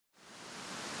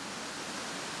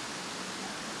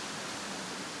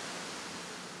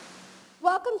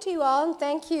Welcome to you all, and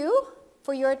thank you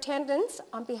for your attendance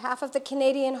on behalf of the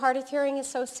Canadian Hard of Hearing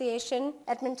Association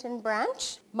Edmonton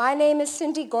branch. My name is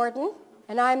Cindy Gordon,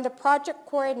 and I'm the project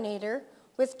coordinator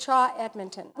with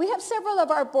CHHA-Edmonton. We have several of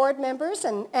our board members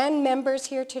and members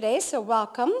here today, so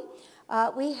welcome.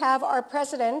 We have our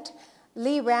president,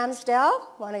 Lee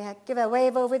Ramsdell. Want to give a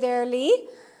wave over there, Lee?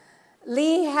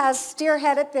 Lee has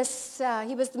spearheaded this,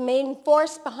 he was the main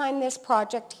force behind this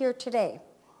project here today.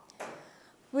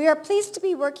 We are pleased to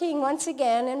be working once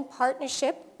again in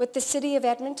partnership with the City of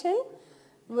Edmonton,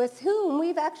 with whom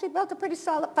we've actually built a pretty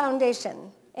solid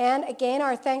foundation. And again,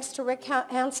 our thanks to Rick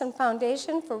Hansen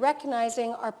Foundation for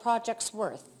recognizing our project's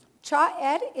worth.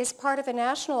 CHHA-ED is part of a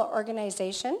national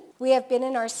organization. We have been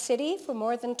in our city for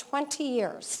more than 20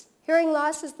 years. Hearing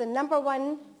loss is the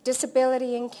 #1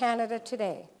 disability in Canada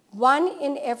today. 1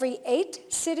 in every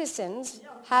 8 citizens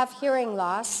have hearing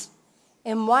loss,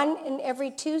 and 1 in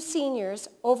every 2 seniors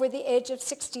over the age of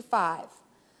 65.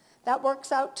 That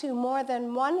works out to more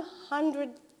than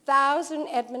 100,000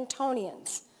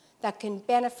 Edmontonians that can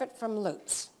benefit from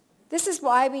LUTs. This is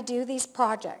why we do these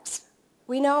projects.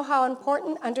 We know how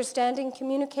important understanding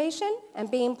communication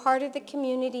and being part of the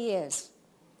community is.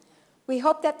 We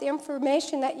hope that the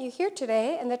information that you hear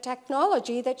today and the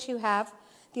technology that you have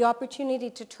the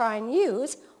opportunity to try and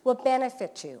use will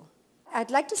benefit you. I'd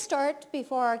like to start,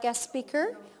 before our guest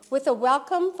speaker, with a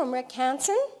welcome from Rick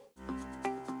Hansen.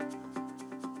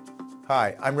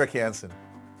 Hi, I'm Rick Hansen.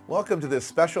 Welcome to this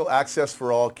special Access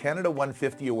for All Canada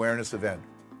 150 awareness event.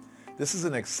 This is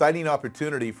an exciting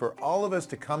opportunity for all of us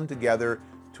to come together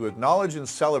to acknowledge and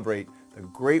celebrate the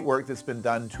great work that's been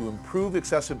done to improve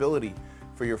accessibility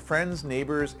for your friends,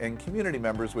 neighbors, and community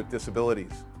members with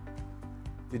disabilities.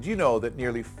 Did you know that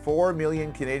nearly 4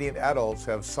 million Canadian adults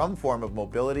have some form of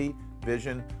mobility,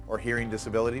 vision, or hearing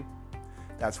disability?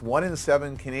 That's 1 in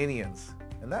 7 Canadians,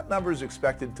 and that number is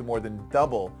expected to more than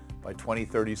double by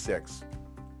 2036.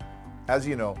 As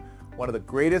you know, one of the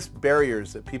greatest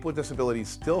barriers that people with disabilities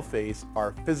still face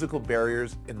are physical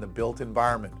barriers in the built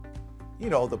environment.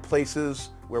 You know, the places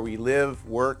where we live,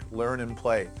 work, learn, and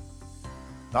play.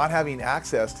 Not having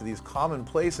access to these common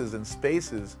places and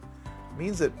spaces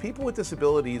means that people with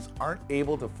disabilities aren't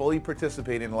able to fully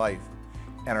participate in life,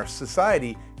 and our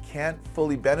society can't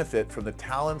fully benefit from the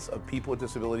talents of people with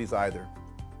disabilities either.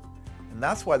 And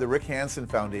that's why the Rick Hansen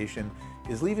Foundation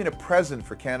is leaving a present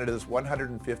for Canada's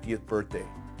 150th birthday.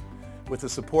 With the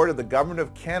support of the Government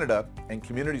of Canada and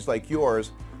communities like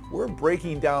yours, we're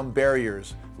breaking down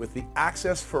barriers with the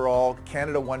Access for All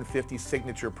Canada 150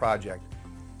 Signature Project.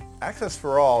 Access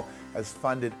for All has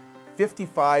funded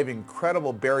 55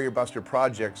 incredible barrier buster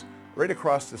projects right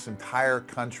across this entire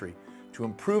country to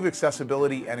improve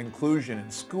accessibility and inclusion in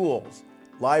schools,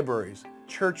 libraries,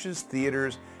 churches,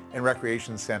 theaters, and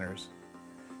recreation centers.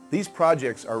 These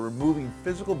projects are removing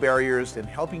physical barriers and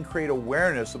helping create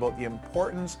awareness about the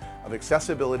importance of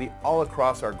accessibility all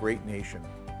across our great nation.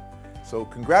 So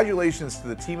congratulations to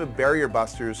the team of barrier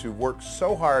busters who worked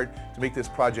so hard to make this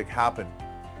project happen.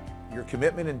 Your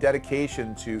commitment and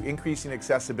dedication to increasing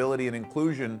accessibility and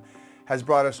inclusion has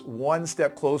brought us one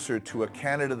step closer to a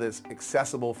Canada that's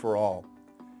accessible for all.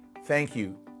 Thank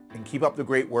you, and keep up the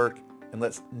great work, and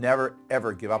let's never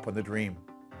ever give up on the dream.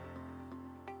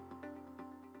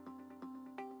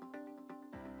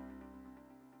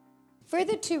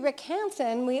 Further to Rick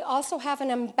Hansen, we also have an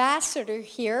ambassador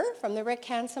here from the Rick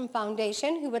Hansen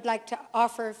Foundation who would like to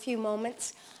offer a few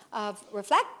moments of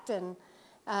reflect and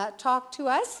talk to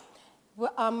us.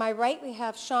 On my right, we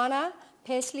have Shauna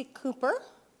Paisley Cooper.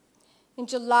 In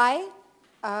July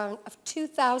of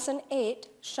 2008,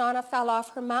 Shauna fell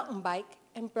off her mountain bike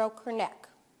and broke her neck,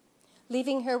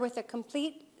 leaving her with a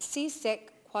complete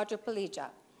C-sick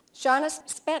quadriplegia. Shauna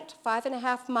spent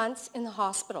 5.5 months in the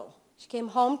hospital. She came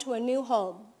home to a new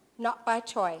home, not by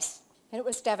choice, and it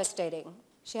was devastating.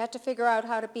 She had to figure out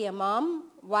how to be a mom,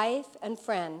 wife, and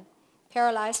friend,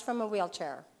 paralyzed from a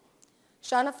wheelchair.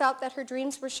 Shauna felt that her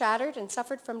dreams were shattered and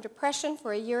suffered from depression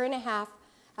for 1.5 years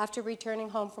after returning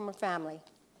home from her family.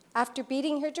 After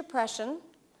beating her depression,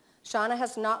 Shauna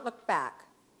has not looked back.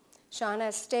 Shauna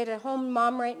is a stay-at-home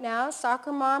mom right now,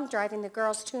 soccer mom, driving the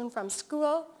girls to and from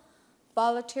school,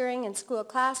 volunteering in school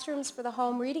classrooms for the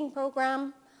home reading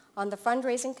program, on the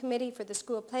fundraising committee for the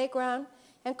school playground,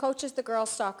 and coaches the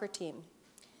girls' soccer team.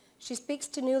 She speaks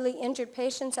to newly injured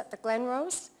patients at the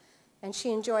Glenrose, and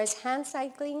she enjoys hand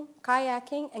cycling,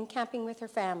 kayaking, and camping with her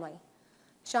family.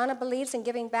 Shauna believes in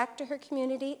giving back to her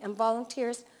community and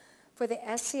volunteers for the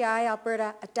SCI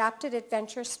Alberta Adapted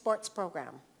Adventure Sports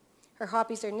Program. Her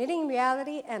hobbies are knitting,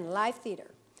 reality, and live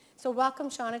theater. So welcome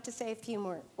Shauna to say a few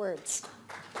more words.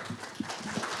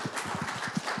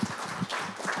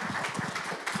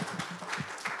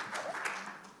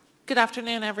 Good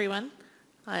afternoon, everyone.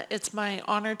 It's my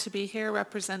honor to be here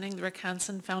representing the Rick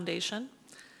Hansen Foundation.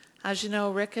 As you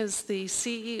know, Rick is the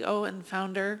CEO and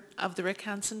founder of the Rick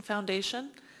Hansen Foundation.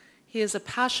 He is a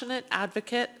passionate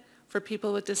advocate for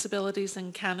people with disabilities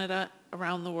in Canada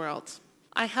around the world.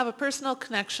 I have a personal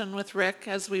connection with Rick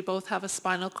as we both have a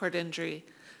spinal cord injury.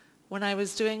 When I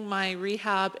was doing my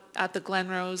rehab at the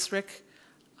Glenrose, Rick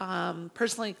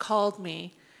personally called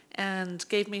me and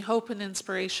gave me hope and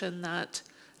inspiration that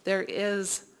there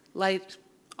is light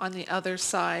on the other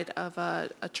side of a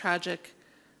tragic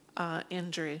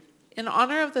injury. In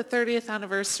honor of the 30th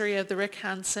anniversary of the Rick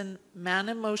Hansen Man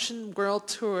in Motion World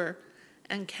Tour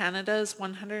and Canada's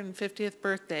 150th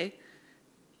birthday,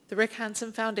 the Rick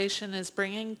Hansen Foundation is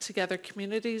bringing together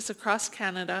communities across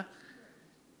Canada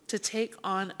to take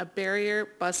on a barrier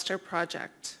buster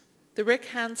project. The Rick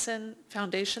Hansen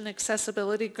Foundation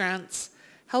Accessibility Grants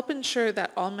help ensure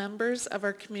that all members of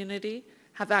our community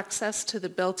have access to the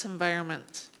built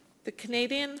environment. The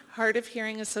Canadian Hard of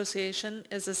Hearing Association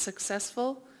is a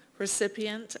successful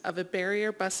recipient of a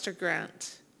Barrier Buster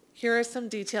grant. Here are some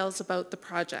details about the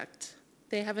project.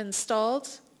 They have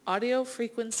installed audio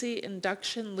frequency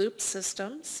induction loop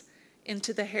systems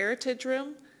into the Heritage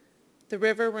Room, the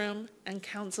River Room, and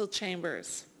Council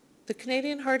Chambers. The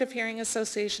Canadian Hard of Hearing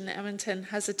Association Edmonton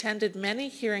has attended many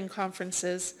hearing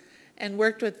conferences and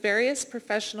worked with various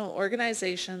professional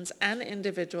organizations and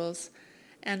individuals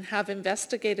and have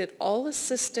investigated all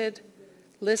assisted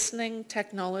listening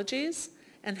technologies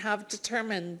and have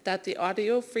determined that the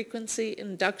audio frequency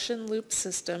induction loop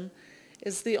system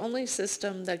is the only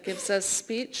system that gives us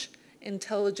speech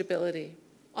intelligibility.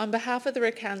 On behalf of the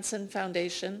Rick Hansen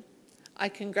Foundation, I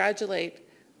congratulate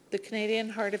the Canadian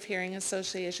Hard of Hearing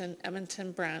Association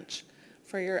Edmonton branch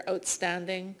for your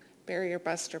outstanding Barrier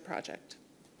Buster project.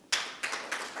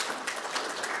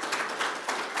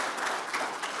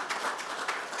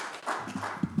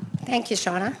 Thank you,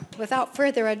 Shauna. Without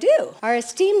further ado, our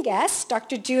esteemed guest,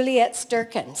 Dr. Juliette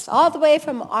Sterkens, all the way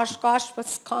from Oshkosh,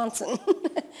 Wisconsin.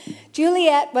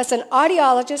 Juliette was an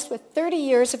audiologist with 30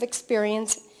 years of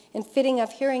experience in fitting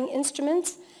of hearing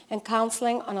instruments and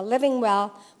counseling on a living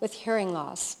well with hearing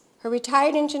loss. Her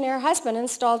retired engineer husband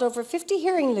installed over 50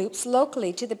 hearing loops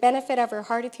locally to the benefit of her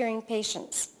hard of hearing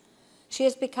patients. She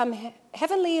has become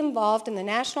heavily involved in the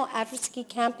national advocacy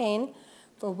campaign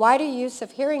for wider use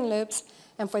of hearing loops,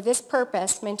 and for this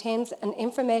purpose maintains an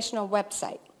informational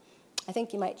website. I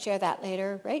think you might share that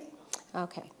later, right?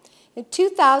 Okay. In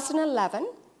 2011,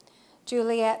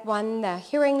 Juliette won the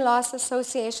Hearing Loss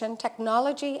Association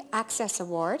Technology Access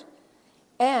Award,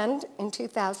 and in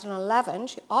 2011,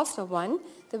 she also won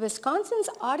the Wisconsin's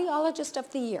Audiologist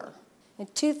of the Year. In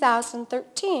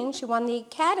 2013, she won the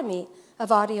Academy of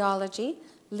Audiology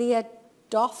Leah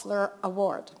Doffler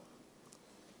Award.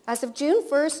 As of June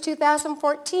 1st,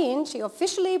 2014, she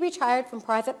officially retired from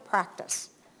private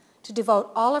practice to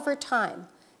devote all of her time,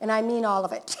 and I mean all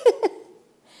of it,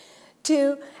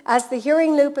 as the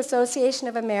Hearing Loop Association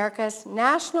of America's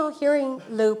National Hearing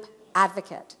Loop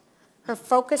Advocate. Her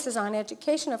focus is on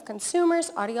education of consumers,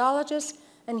 audiologists,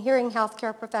 and hearing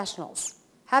healthcare professionals.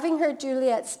 Having heard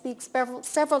Juliette speak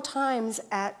several times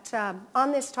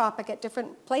on this topic at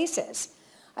different places,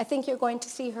 I think you're going to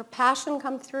see her passion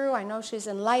come through. I know she's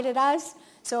enlightened us,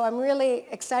 so I'm really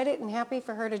excited and happy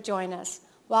for her to join us.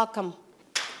 Welcome.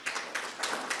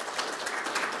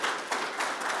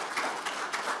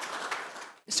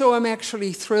 So I'm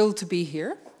actually thrilled to be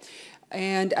here,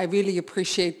 and I really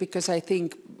appreciate, because I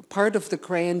think part of the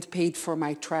grant paid for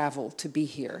my travel to be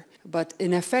here. But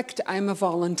in effect, I'm a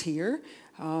volunteer.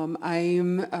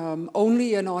 I'm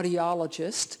only an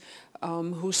audiologist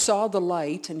who saw the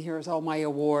light, and here's all my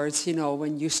awards. You know,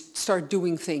 when you start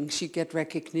doing things, you get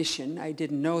recognition. I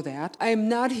didn't know that. I'm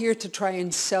not here to try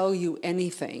and sell you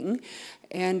anything,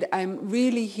 and I'm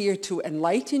really here to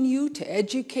enlighten you, to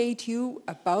educate you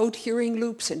about hearing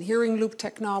loops and hearing loop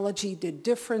technology, the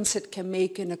difference it can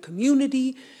make in a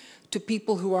community, to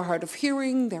people who are hard of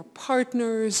hearing, their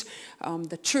partners,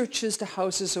 the churches, the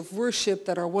houses of worship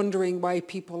that are wondering why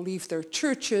people leave their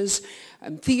churches,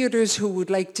 theaters who would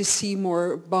like to see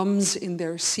more bums in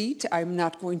their seat. I'm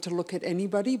not going to look at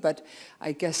anybody, but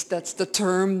I guess that's the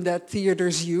term that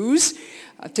theaters use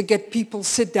to get people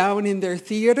sit down in their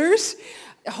theaters.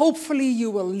 Hopefully you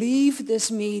will leave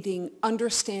this meeting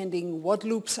understanding what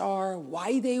loops are,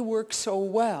 why they work so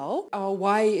well,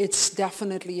 why it's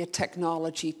definitely a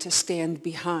technology to stand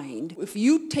behind. If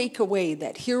you take away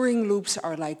that hearing loops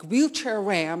are like wheelchair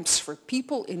ramps for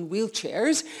people in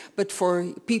wheelchairs, but for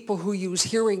people who use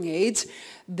hearing aids,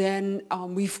 then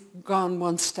we've gone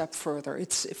one step further.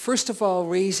 It's first of all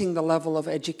raising the level of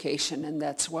education, and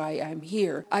that's why I'm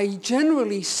here. I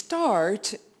generally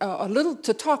start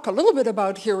to talk a little bit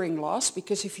about hearing loss,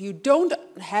 because if you don't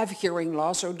have hearing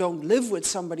loss or don't live with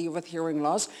somebody with hearing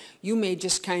loss, you may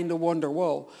just kind of wonder,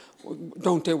 whoa,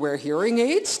 don't they wear hearing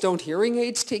aids? Don't hearing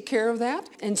aids take care of that?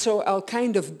 And so I'll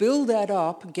kind of build that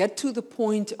up, get to the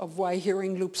point of why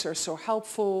hearing loops are so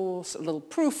helpful, a little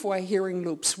proof why hearing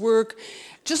loops work,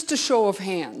 just a show of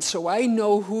hands so I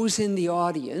know who's in the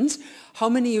audience. How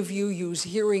many of you use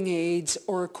hearing aids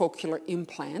or a cochlear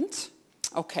implant?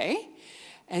 Okay.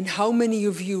 And how many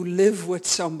of you live with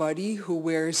somebody who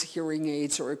wears hearing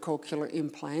aids or a cochlear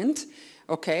implant?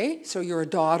 Okay, so you're a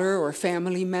daughter or a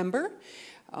family member.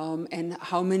 And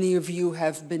how many of you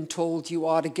have been told you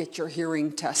ought to get your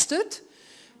hearing tested?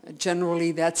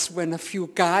 Generally, that's when a few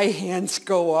guy hands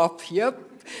go up. Yep,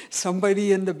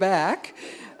 somebody in the back.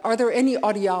 Are there any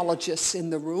audiologists in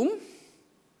the room?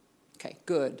 Okay,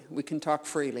 good. We can talk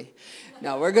freely.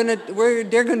 Now, they're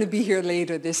going to be here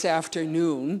later this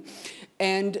afternoon.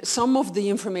 And some of the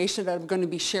information that I'm going to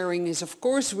be sharing is, of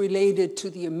course, related to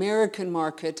the American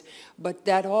market, but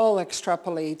that all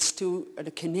extrapolates to the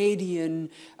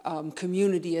Canadian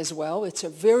community as well. It's a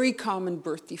very common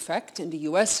birth defect. In the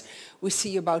US, we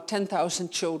see about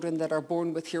 10,000 children that are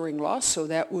born with hearing loss, so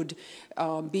that would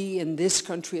be in this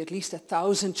country at least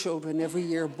 1,000 children every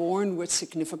year born with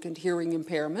significant hearing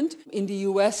impairment. In the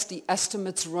US, the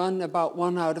estimates run about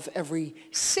 1 out of every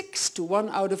 6 to 1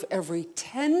 out of every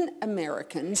 10 Americans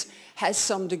has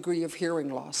some degree of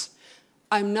hearing loss.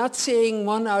 I'm not saying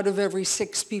 1 out of every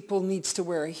 6 people needs to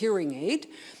wear a hearing aid,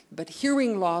 but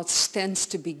hearing loss tends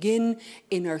to begin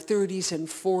in our 30s and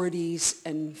 40s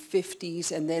and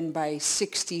 50s, and then by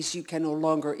 60s you can no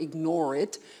longer ignore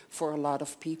it for a lot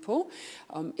of people.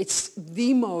 It's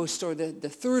the most, or the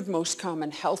third most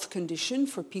common health condition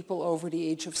for people over the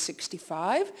age of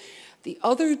 65. The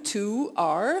other two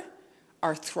are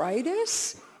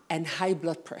arthritis and high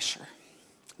blood pressure.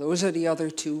 Those are the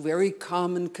other two very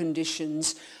common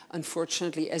conditions,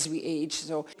 unfortunately, as we age.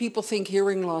 So people think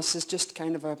hearing loss is just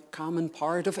kind of a common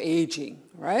part of aging,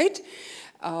 right?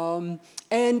 And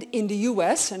in the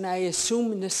US, and I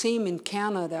assume the same in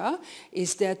Canada,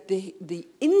 is that the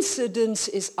incidence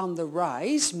is on the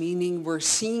rise, meaning we're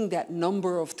seeing that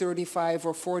number of 35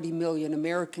 or 40 million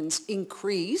Americans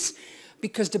increase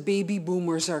because the baby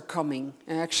boomers are coming.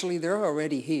 And actually, they're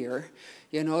already here.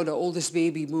 You know, the oldest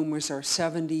baby boomers are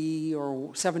 70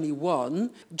 or 71.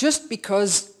 Just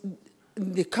because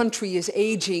the country is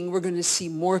aging, we're going to see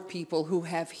more people who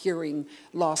have hearing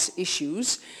loss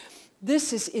issues.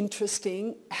 This is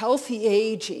interesting. Healthy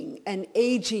aging and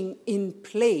aging in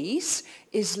place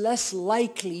is less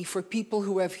likely for people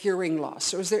who have hearing loss.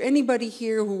 So is there anybody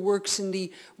here who works in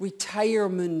the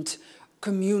retirement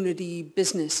community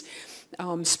business?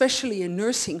 Especially in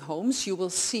nursing homes, you will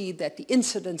see that the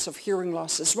incidence of hearing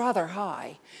loss is rather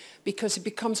high because it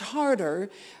becomes harder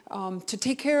to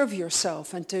take care of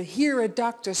yourself and to hear at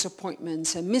doctor's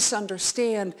appointments and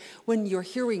misunderstand when your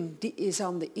hearing is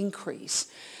on the increase.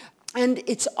 And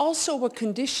it's also a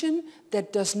condition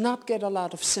that does not get a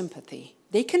lot of sympathy.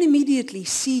 They can immediately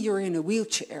see you're in a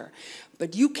wheelchair,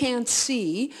 but you can't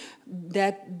see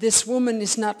that this woman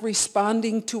is not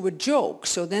responding to a joke,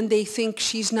 so then they think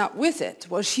she's not with it.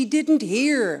 Well, she didn't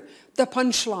hear the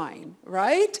punchline,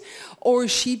 right? Or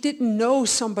she didn't know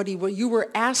somebody, well, you were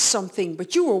asked something,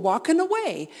 but you were walking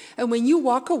away. And when you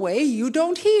walk away, you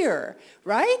don't hear,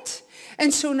 right?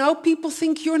 And so now people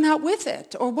think you're not with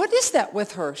it. Or what is that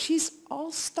with her? She's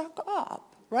all stuck up.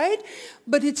 Right?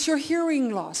 But it's your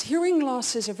hearing loss. Hearing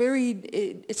loss is a very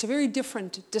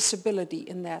different disability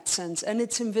in that sense, and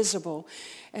it's invisible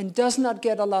and does not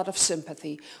get a lot of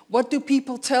sympathy. What do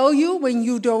people tell you when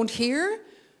you don't hear?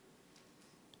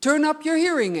 Turn up your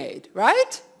hearing aid,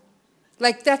 right?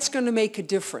 Like that's going to make a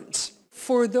difference.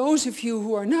 For those of you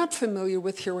who are not familiar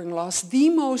with hearing loss, the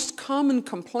most common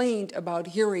complaint about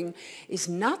hearing is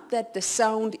not that the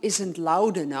sound isn't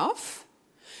loud enough,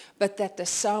 but that the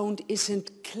sound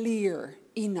isn't clear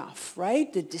enough,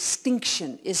 right? The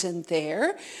distinction isn't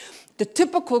there. The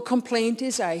typical complaint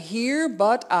is, I hear,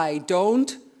 but I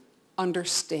don't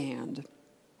understand.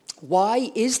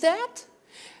 Why is that?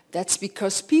 That's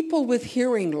because people with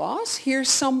hearing loss hear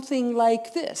something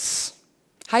like this.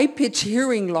 High-pitched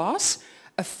hearing loss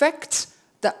affects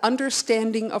the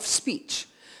understanding of speech.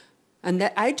 And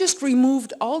that I just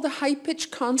removed all the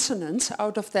high-pitched consonants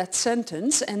out of that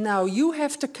sentence, and now you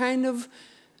have to kind of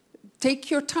take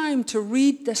your time to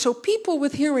read this. So people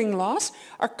with hearing loss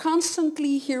are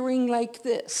constantly hearing like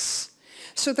this.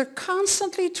 So they're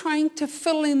constantly trying to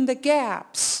fill in the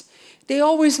gaps. They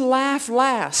always laugh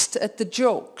last at the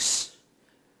jokes,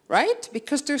 right?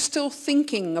 Because they're still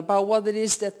thinking about what it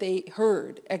is that they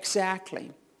heard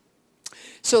exactly.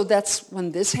 So that's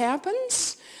when this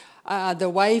happens. The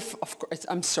wife, of course,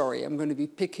 I'm sorry, I'm going to be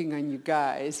picking on you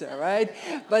guys, all right?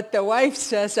 But the wife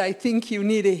says, I think you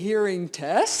need a hearing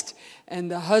test. And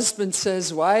the husband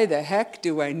says, why the heck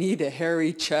do I need a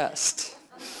hairy chest?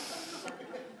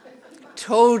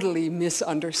 Totally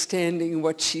misunderstanding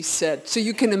what she said. So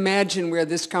you can imagine where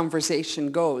this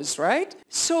conversation goes, right?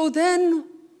 So then,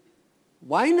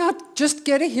 why not just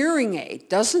get a hearing aid?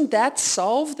 Doesn't that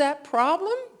solve that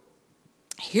problem?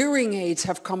 Hearing aids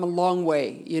have come a long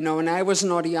way, you know, and I was an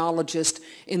audiologist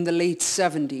in the late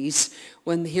 70s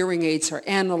when the hearing aids are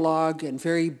analog and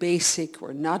very basic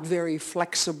or not very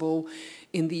flexible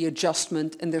in the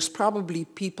adjustment, and there's probably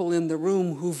people in the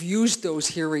room who've used those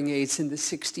hearing aids in the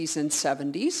 60s and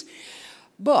 70s.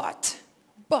 But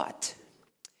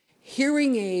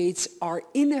hearing aids are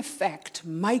in effect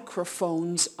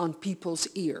microphones on people's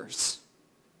ears.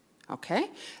 Okay?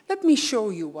 Let me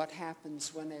show you what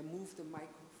happens when I move the microphone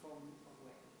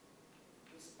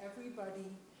away.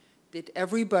 Did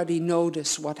everybody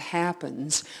notice what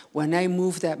happens when I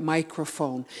move that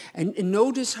microphone? And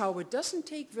notice how it doesn't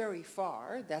take very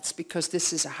far. That's because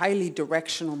this is a highly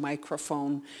directional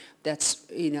microphone that's,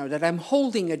 you know, that I'm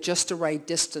holding at just the right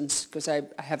distance because I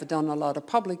have done a lot of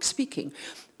public speaking.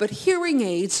 But hearing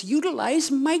aids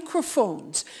utilize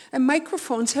microphones, and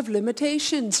microphones have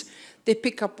limitations. They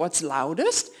pick up what's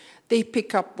loudest, they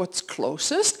pick up what's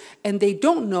closest, and they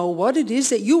don't know what it is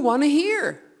that you want to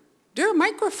hear. They're a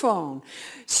microphone.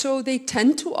 So they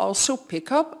tend to also pick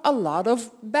up a lot of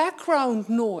background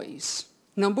noise.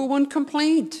 Number one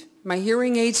complaint, my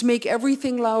hearing aids make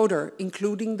everything louder,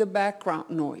 including the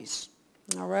background noise.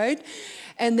 All right?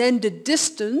 And then the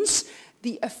distance,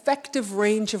 the effective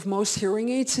range of most hearing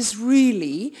aids is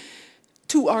really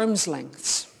 2 arms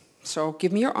lengths. So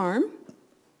give me your arm.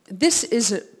 This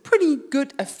is a pretty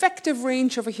good effective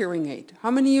range of a hearing aid.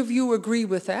 How many of you agree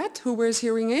with that, who wears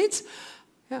hearing aids?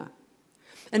 Yeah.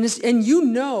 And you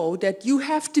know that you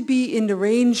have to be in the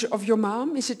range of your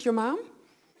mom. Is it your mom?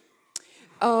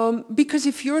 Because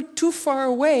if you're too far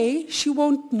away, she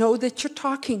won't know that you're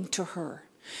talking to her.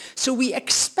 So we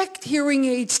expect hearing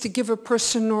aids to give a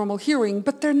person normal hearing,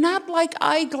 but they're not like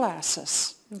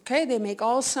eyeglasses. Okay? They make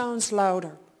all sounds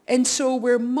louder. And so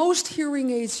where most hearing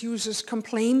aids users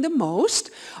complain the most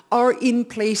are in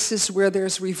places where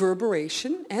there's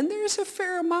reverberation, and there's a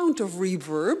fair amount of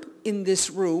reverb in this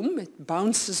room. It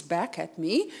bounces back at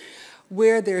me.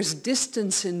 Where there's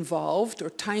distance involved or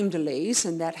time delays,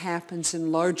 and that happens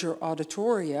in larger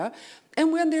auditoria,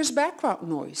 and when there's background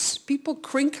noise, people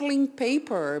crinkling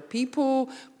paper, people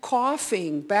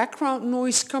coughing, background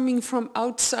noise coming from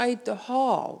outside the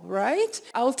hall, right?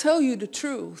 I'll tell you the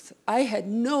truth. I had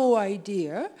no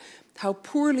idea how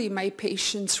poorly my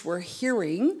patients were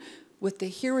hearing with the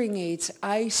hearing aids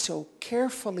I so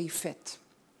carefully fit.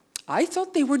 I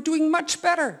thought they were doing much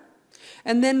better.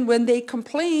 And then when they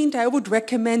complained, I would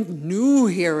recommend new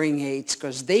hearing aids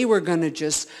because they were going to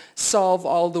just solve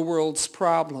all the world's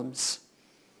problems.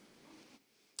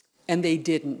 And they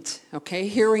didn't, okay?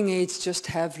 Hearing aids just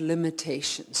have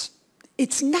limitations.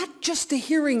 It's not just a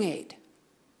hearing aid.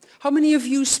 How many of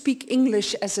you speak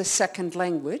English as a second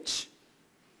language?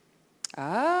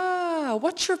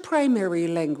 What's your primary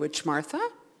language, Martha?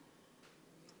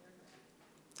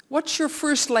 What's your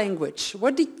first language?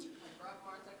 What did...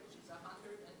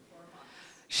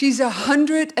 She's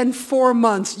 104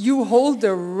 months. You hold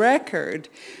the record.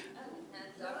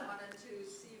 And I wanted to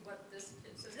see what this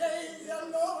kid says. Praise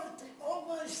the Lord, O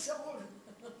my soul,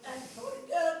 and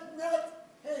forget not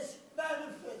his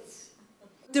benefits.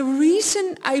 The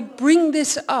reason I bring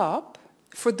this up,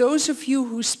 for those of you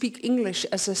who speak English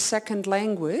as a second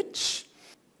language,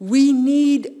 we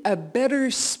need a better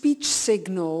speech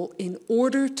signal in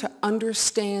order to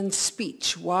understand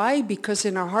speech. Why? Because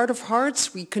in our heart of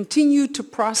hearts, we continue to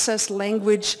process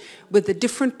language with a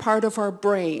different part of our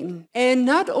brain. And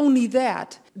not only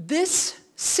that, this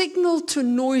signal to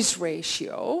noise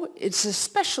ratio, it's a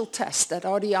special test that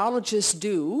audiologists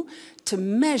do to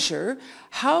measure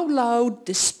how loud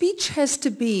the speech has to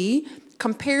be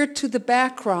compared to the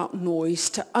background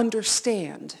noise to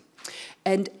understand.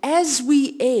 And as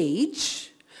we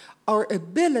age, our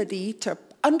ability to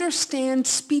understand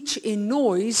speech in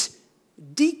noise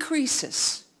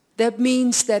decreases. That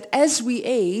means that as we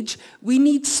age, we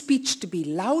need speech to be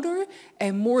louder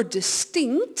and more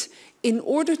distinct in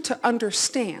order to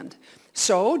understand.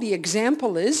 So the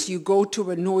example is you go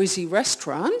to a noisy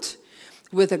restaurant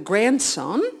with a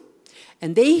grandson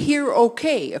and they hear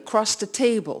okay across the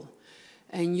table.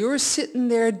 And you're sitting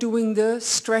there doing the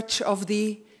stretch of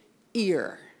the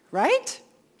ear, right?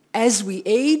 As we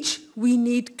age, we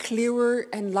need clearer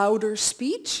and louder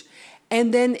speech.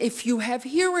 And then if you have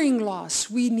hearing loss,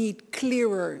 we need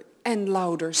clearer and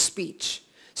louder speech.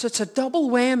 So it's a double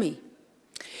whammy.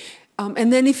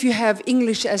 And then if you have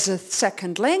English as a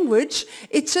second language,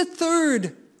 it's a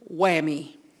third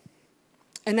whammy.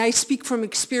 And I speak from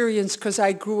experience because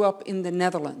I grew up in the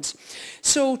Netherlands.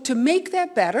 So to make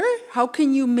that better, how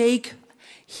can you make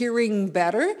hearing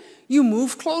better? You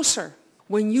move closer.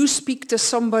 When you speak to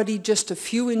somebody just a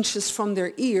few inches from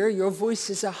their ear, your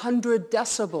voice is 100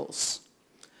 decibels.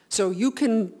 So you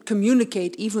can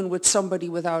communicate even with somebody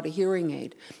without a hearing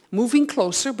aid. Moving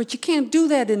closer, but you can't do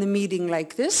that in a meeting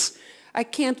like this. I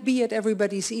can't be at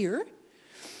everybody's ear.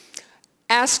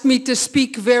 Ask me to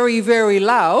speak very, very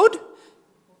loud.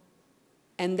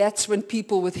 And that's when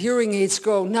people with hearing aids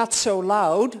go, not so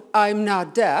loud, I'm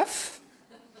not deaf.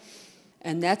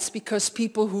 And that's because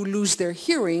people who lose their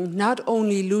hearing not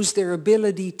only lose their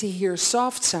ability to hear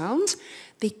soft sounds,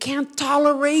 they can't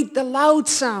tolerate the loud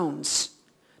sounds.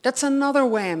 That's another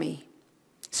whammy.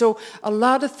 So a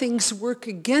lot of things work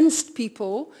against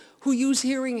people who use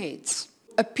hearing aids.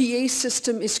 A PA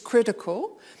system is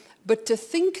critical, but to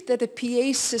think that a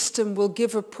PA system will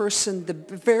give a person the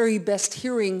very best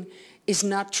hearing is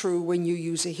not true when you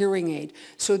use a hearing aid.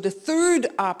 So the third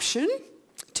option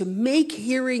to make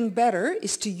hearing better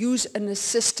is to use an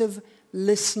assistive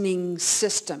listening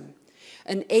system.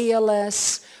 An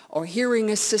ALS or hearing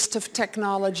assistive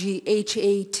technology,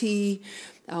 HAT,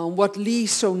 what Lee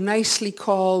so nicely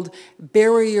called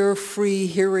barrier-free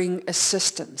hearing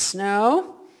assistance.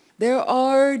 Now, there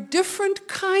are different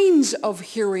kinds of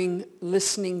hearing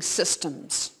listening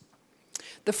systems.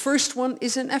 The first one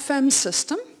is an FM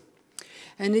system,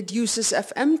 and it uses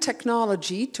FM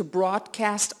technology to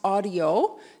broadcast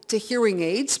audio to hearing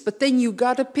aids, but then you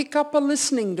got to pick up a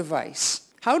listening device.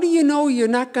 How do you know you're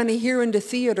not going to hear in the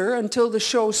theater until the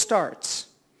show starts?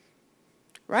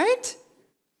 Right?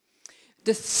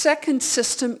 The second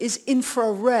system is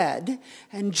infrared,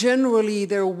 and generally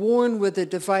they're worn with a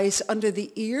device under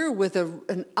the ear with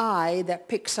an eye that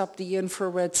picks up the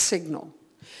infrared signal.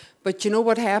 But you know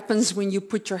what happens when you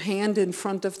put your hand in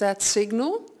front of that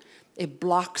signal? It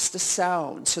blocks the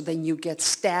sound, so then you get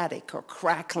static or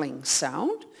crackling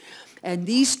sound. And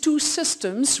these two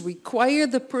systems require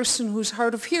the person who's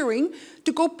hard of hearing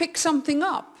to go pick something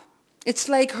up. It's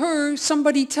like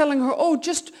somebody telling her, oh,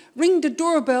 just ring the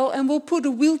doorbell and we'll put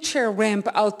a wheelchair ramp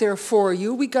out there for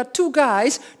you. We got two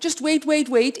guys, just wait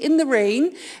in the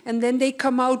rain, and then they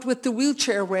come out with the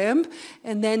wheelchair ramp,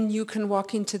 and then you can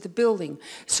walk into the building.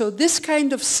 So this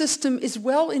kind of system is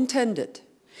well intended,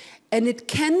 and it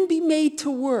can be made to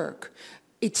work.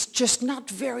 It's just not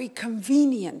very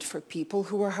convenient for people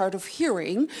who are hard of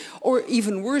hearing, or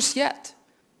even worse yet.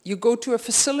 You go to a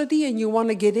facility and you want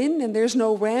to get in and there's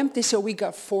no ramp. They say, we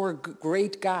got 4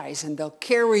 great guys and they'll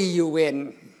carry you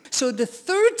in. So the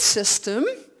third system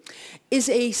is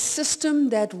a system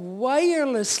that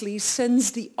wirelessly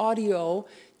sends the audio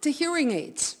to hearing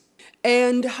aids.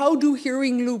 And how do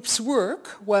hearing loops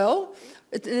work? Well,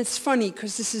 it's funny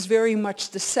because this is very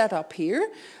much the setup here.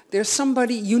 There's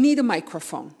somebody, you need a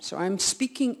microphone. So I'm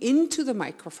speaking into the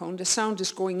microphone. The sound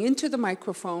is going into the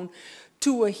microphone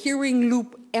to a hearing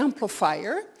loop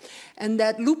amplifier, and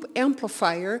that loop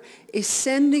amplifier is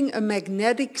sending a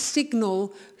magnetic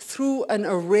signal through an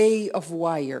array of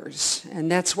wires,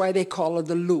 and that's why they call it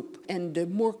a loop. And the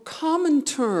more common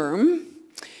term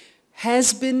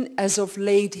has been, as of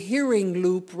late, hearing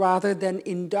loop rather than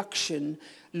induction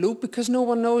loop, because no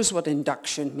one knows what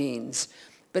induction means.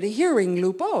 But a hearing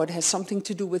loop, oh, it has something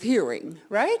to do with hearing,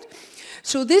 right?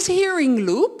 So this hearing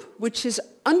loop, which is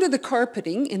under the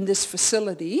carpeting in this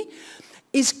facility,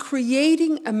 is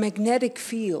creating a magnetic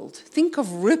field. Think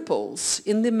of ripples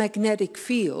in the magnetic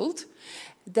field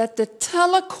that the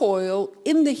telecoil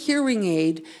in the hearing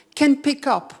aid can pick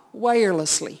up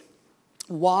wirelessly.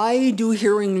 Why do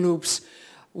hearing loops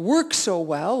work so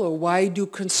well, or why do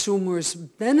consumers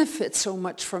benefit so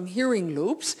much from hearing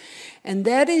loops? And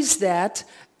that is that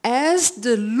as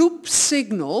the loop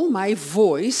signal, my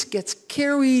voice, gets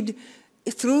carried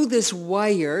through this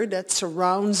wire that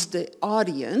surrounds the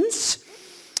audience,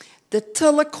 the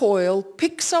telecoil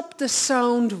picks up the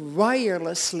sound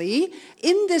wirelessly.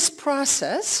 In this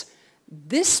process,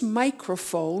 this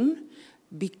microphone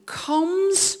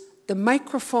becomes the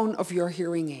microphone of your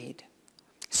hearing aid.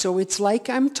 So it's like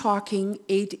I'm talking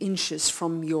 8 inches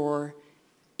from your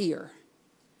ear.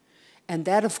 And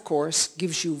that, of course,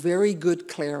 gives you very good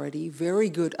clarity, very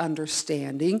good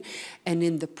understanding, and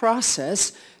in the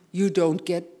process, you don't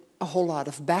get a whole lot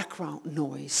of background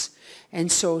noise. And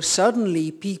so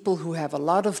suddenly, people who have a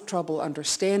lot of trouble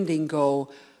understanding go,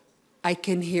 I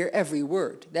can hear every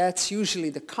word. That's usually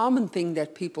the common thing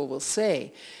that people will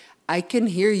say. I can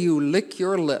hear you lick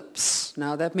your lips.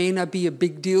 Now, that may not be a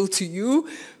big deal to you,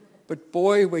 but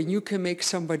boy, when you can make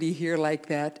somebody hear like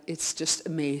that, it's just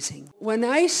amazing. When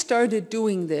I started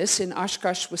doing this in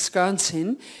Oshkosh,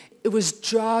 Wisconsin, it was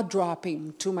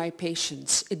jaw-dropping to my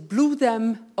patients. It blew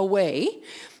them away,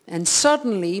 and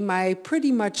suddenly my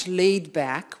pretty much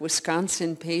laid-back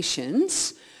Wisconsin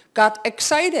patients got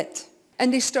excited.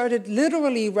 And they started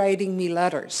literally writing me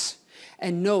letters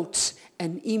and notes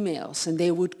and emails, and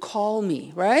they would call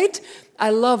me, right?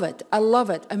 I love it. I love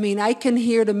it. I mean, I can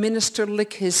hear the minister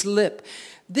lick his lip.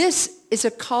 This is a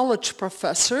college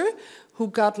professor who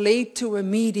got late to a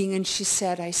meeting, and she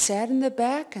said, I sat in the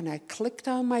back and I clicked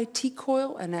on my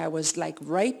T-coil, and I was like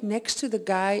right next to the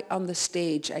guy on the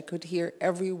stage. I could hear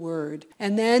every word.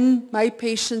 And then my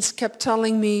patients kept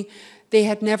telling me they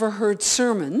had never heard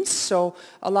sermons, so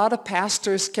a lot of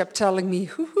pastors kept telling me,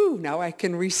 hoo-hoo, now I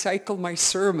can recycle my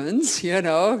sermons, you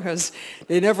know, because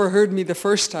they never heard me the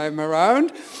first time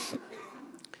around.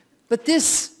 But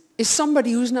this is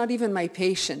somebody who's not even my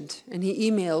patient, and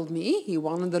he emailed me. He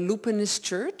wanted a loop in his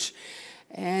church,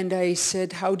 and I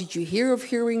said, how did you hear of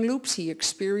hearing loops? He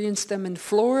experienced them in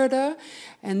Florida,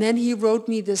 and then he wrote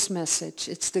me this message.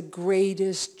 It's the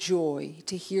greatest joy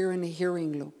to hear in a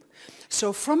hearing loop.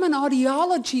 So from an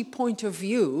audiology point of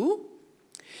view,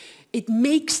 it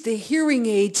makes the hearing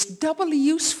aids doubly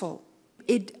useful.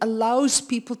 It allows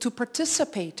people to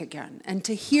participate again and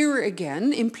to hear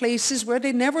again in places where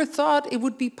they never thought it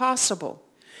would be possible.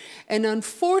 And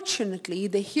unfortunately,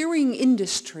 the hearing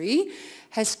industry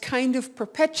has kind of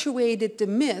perpetuated the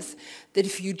myth that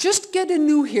if you just get a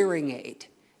new hearing aid,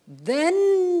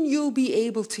 then you'll be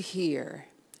able to hear.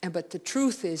 But the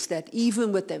truth is that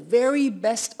even with the very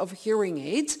best of hearing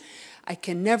aids, I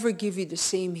can never give you the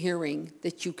same hearing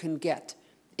that you can get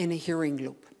in a hearing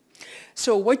loop.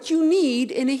 So what you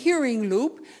need in a hearing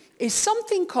loop is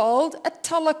something called a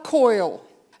telecoil.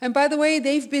 And by the way,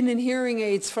 they've been in hearing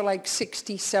aids for like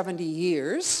 60, 70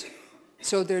 years,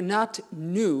 so they're not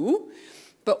new.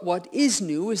 But what is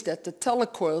new is that the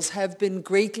telecoils have been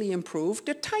greatly improved.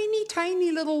 They're tiny,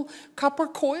 tiny little copper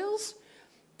coils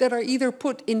that are either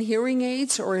put in hearing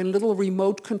aids or in little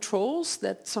remote controls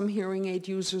that some hearing aid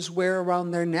users wear around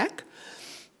their neck.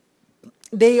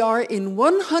 They are in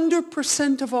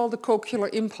 100% of all the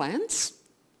cochlear implants,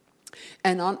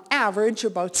 and on average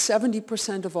about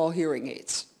 70% of all hearing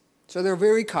aids. So they're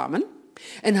very common.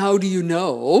 And how do you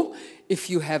know if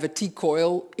you have a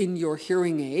T-coil in your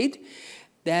hearing aid?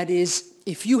 That is,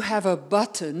 if you have a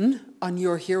button on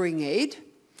your hearing aid,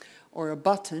 or a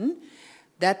button,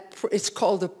 it's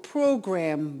called a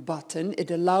program button. It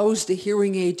allows the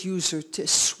hearing aid user to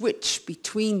switch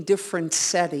between different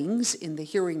settings in the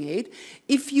hearing aid.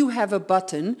 If you have a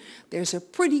button, there's a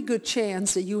pretty good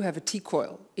chance that you have a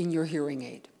T-coil in your hearing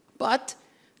aid. But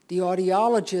the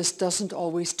audiologist doesn't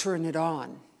always turn it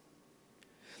on,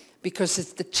 because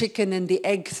it's the chicken and the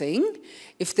egg thing.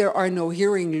 If there are no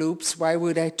hearing loops, why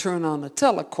would I turn on a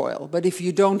telecoil? But if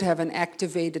you don't have an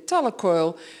activated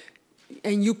telecoil,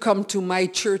 and you come to my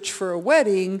church for a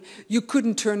wedding, you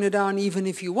couldn't turn it on even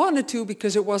if you wanted to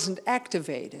because it wasn't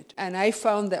activated. And I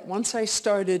found that once I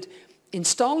started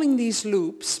installing these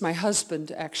loops, my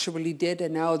husband actually did,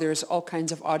 and now there's all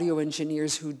kinds of audio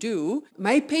engineers who do,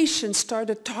 my patients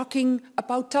started talking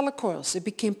about telecoils. It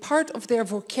became part of their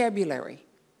vocabulary.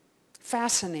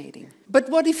 Fascinating. But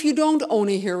what if you don't own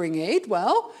a hearing aid?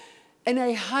 Well, and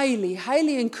I highly,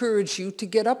 highly encourage you to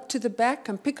get up to the back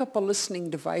and pick up a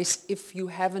listening device if you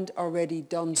haven't already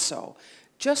done so,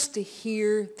 just to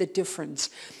hear the difference.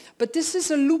 But this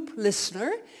is a loop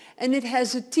listener, and it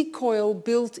has a T-coil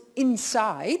built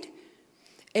inside,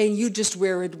 and you just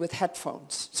wear it with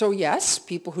headphones. So yes,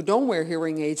 people who don't wear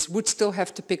hearing aids would still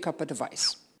have to pick up a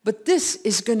device. But this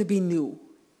is going to be new.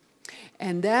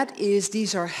 And that is,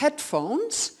 these are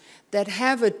headphones that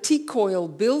have a T-coil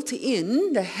built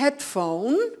in the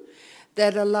headphone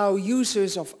that allow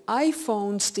users of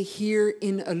iPhones to hear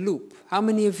in a loop. How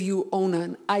many of you own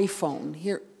an iPhone?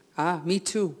 Here, me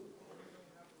too.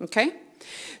 Okay?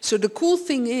 So the cool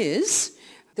thing is,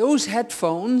 those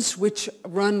headphones, which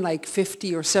run like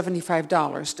 $50 or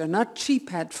 $75, they're not cheap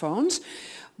headphones,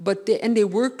 but they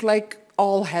work like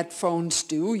all headphones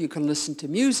do. You can listen to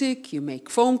music, you make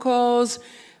phone calls,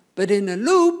 but in a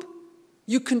loop,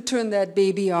 you can turn that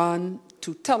baby on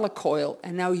to telecoil,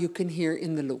 and now you can hear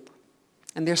in the loop.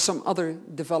 And there's some other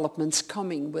developments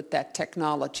coming with that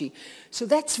technology. So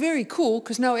that's very cool,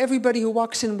 because now everybody who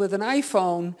walks in with an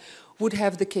iPhone would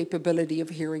have the capability of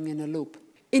hearing in a loop.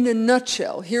 In a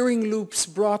nutshell, hearing loops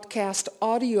broadcast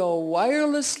audio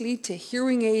wirelessly to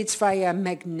hearing aids via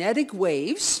magnetic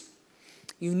waves.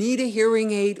 You need a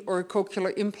hearing aid or a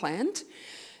cochlear implant,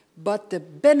 but the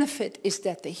benefit is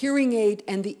that the hearing aid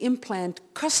and the implant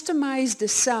customize the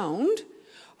sound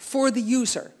for the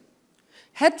user.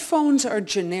 Headphones are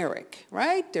generic,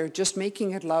 right? They're just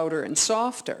making it louder and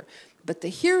softer. But the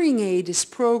hearing aid is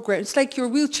programmed, it's like your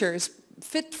wheelchair is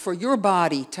fit for your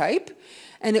body type,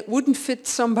 and it wouldn't fit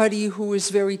somebody who is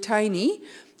very tiny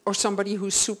or somebody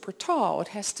who's super tall. It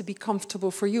has to be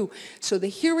comfortable for you. So the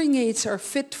hearing aids are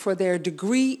fit for their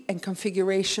degree and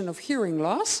configuration of hearing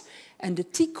loss, and the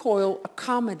T-coil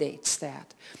accommodates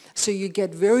that. So you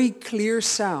get very clear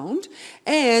sound,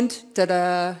 and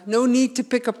ta-da, no need to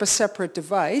pick up a separate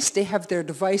device. They have their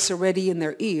device already in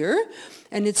their ear,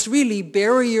 and it's really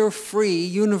barrier-free,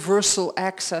 universal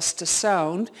access to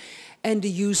sound, and the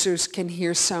users can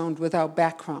hear sound without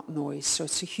background noise. So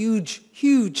it's a huge,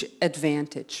 huge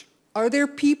advantage. Are there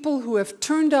people who have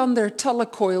turned on their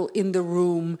telecoil in the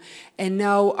room and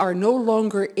now are no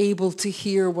longer able to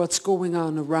hear what's going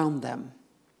on around them?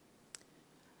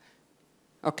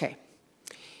 Okay.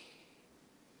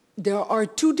 There are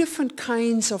two different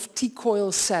kinds of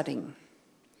T-coil setting.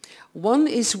 One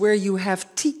is where you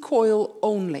have T-coil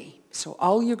only. So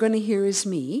all you're going to hear is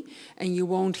me, and you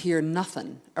won't hear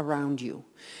nothing around you,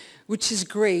 which is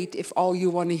great if all you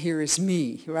want to hear is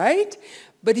me, right?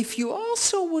 But if you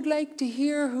also would like to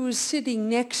hear who's sitting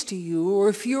next to you, or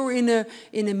if you're in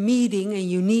a meeting and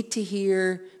you need to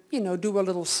hear, do a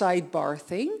little sidebar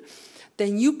thing,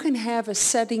 then you can have a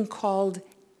setting called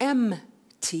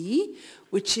MT,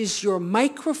 which is your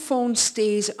microphone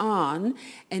stays on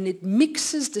and it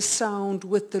mixes the sound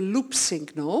with the loop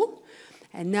signal,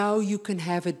 and now you can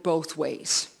have it both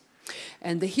ways.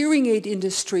 And the hearing aid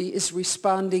industry is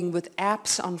responding with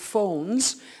apps on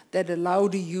phones that allow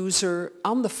the user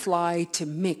on the fly to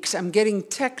mix. I'm getting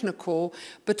technical,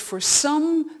 but for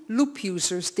some loop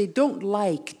users, they don't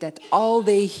like that all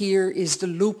they hear is the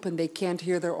loop and they can't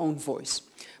hear their own voice.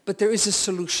 But there is a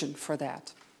solution for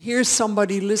that. Here's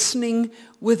somebody listening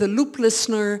with a loop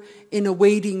listener in a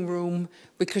waiting room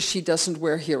because she doesn't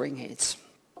wear hearing aids.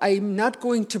 I'm not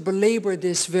going to belabor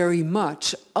this very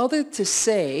much, other to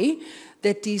say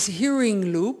that these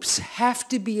hearing loops have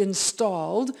to be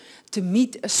installed to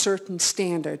meet a certain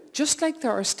standard, just like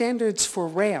there are standards for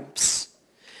ramps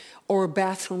or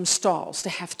bathroom stalls.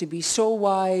 They have to be so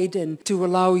wide and to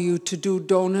allow you to do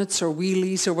donuts or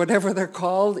wheelies or whatever they're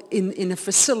called in a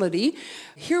facility.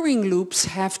 Hearing loops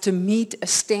have to meet a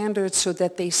standard so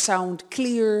that they sound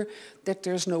clear, that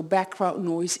there's no background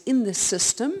noise in the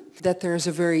system, that there's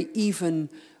a very even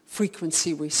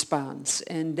frequency response.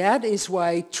 And that is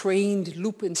why trained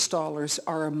loop installers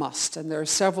are a must. And there are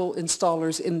several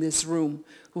installers in this room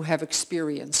who have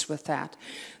experience with that.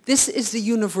 This is the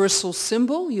universal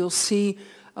symbol. You'll see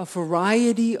a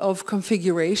variety of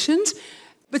configurations.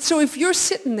 But so if you're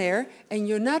sitting there and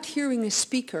you're not hearing a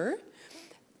speaker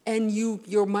and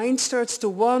your mind starts to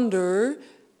wander,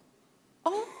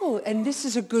 oh, and this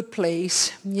is a good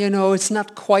place. It's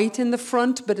not quite in the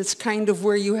front, but it's kind of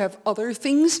where you have other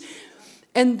things.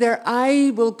 And their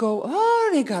eye will go, oh,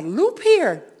 they got a loop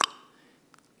here.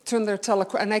 Turn their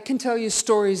telecoil. And I can tell you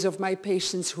stories of my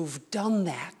patients who've done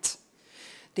that.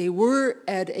 They were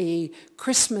at a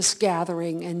Christmas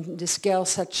gathering, and this gal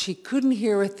said she couldn't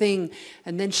hear a thing.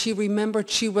 And then she remembered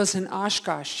she was in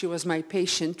Oshkosh. She was my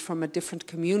patient from a different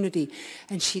community.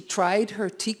 And she tried her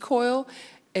T-coil,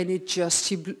 and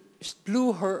she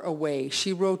blew her away.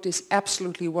 She wrote this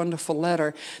absolutely wonderful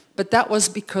letter, but that was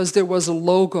because there was a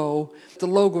logo. The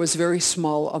logo is very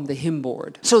small on the HIM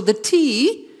board. So the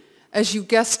T, as you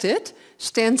guessed it,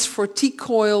 stands for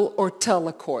T-coil or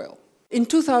telecoil. In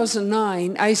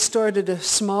 2009, I started a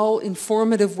small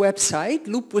informative website,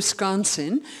 Loop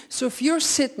Wisconsin. So if you're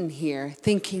sitting here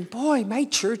thinking, boy, my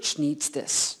church needs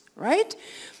this, right?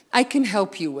 I can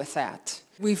help you with that.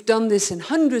 We've done this in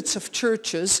hundreds of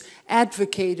churches,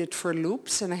 advocated for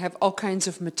loops, and I have all kinds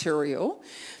of material.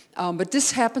 But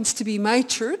this happens to be my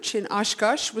church in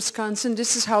Oshkosh, Wisconsin.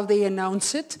 This is how they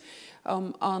announce it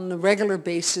on a regular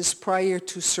basis prior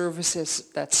to services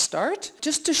that start.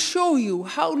 Just to show you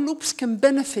how loops can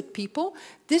benefit people,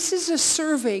 this is a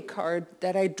survey card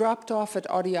that I dropped off at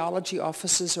audiology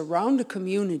offices around the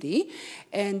community,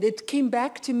 and it came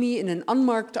back to me in an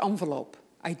unmarked envelope.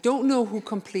 I don't know who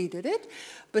completed it,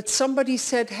 but somebody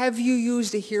said, have you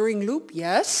used a hearing loop?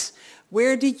 Yes.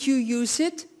 Where did you use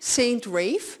it? St.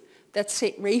 Raph. That's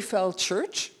St. Raphael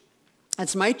Church.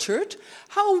 That's my church.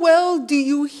 How well do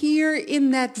you hear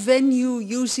in that venue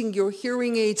using your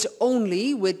hearing aids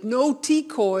only with no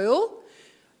T-coil?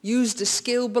 Use the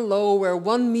scale below where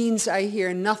 1 means I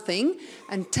hear nothing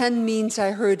and 10 means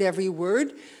I heard every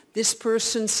word. This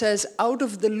person says out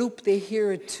of the loop they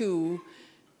hear a 2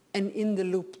 and in the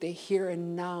loop they hear a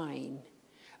 9.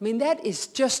 I mean, that is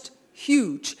just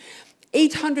huge.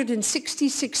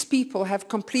 866 people have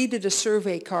completed a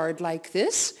survey card like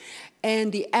this,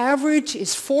 and the average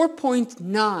is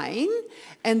 4.9,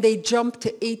 and they jump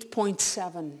to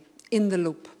 8.7 in the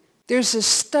loop. There's a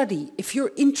study, if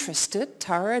you're interested,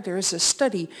 Tara, there's a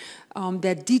study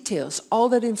that details all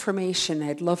that information.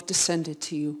 I'd love to send it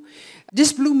to you.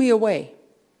 This blew me away.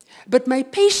 But my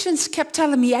patients kept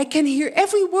telling me I can hear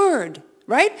every word,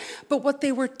 right? But what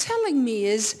they were telling me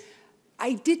is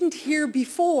I didn't hear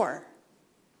before.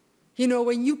 You know,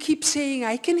 when you keep saying,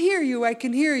 I can hear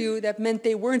you, that meant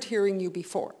they weren't hearing you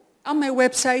before. On my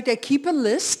website, I keep a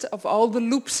list of all the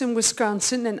loops in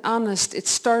Wisconsin, and honest, it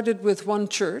started with one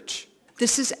church.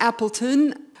 This is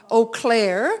Appleton, Eau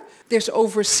Claire. There's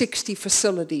over 60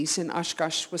 facilities in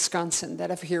Oshkosh, Wisconsin that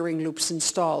have hearing loops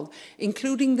installed,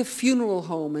 including the funeral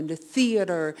home and the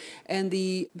theater and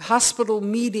the hospital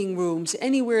meeting rooms,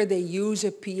 anywhere they use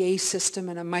a PA system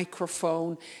and a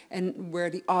microphone and where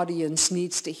the audience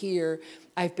needs to hear.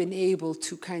 I've been able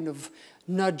to kind of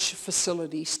nudge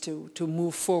facilities to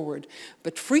move forward.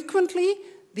 But frequently,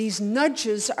 these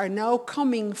nudges are now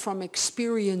coming from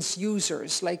experienced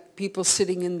users, like people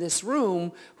sitting in this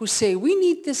room who say, we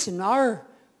need this in our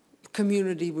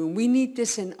community room, we need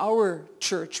this in our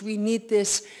church, we need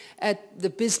this at the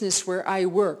business where I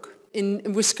work.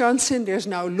 In Wisconsin, there's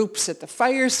now loops at the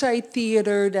Fireside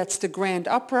Theater, that's the Grand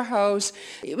Opera House.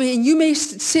 I mean, you may be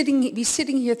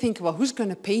sitting here thinking, well, who's going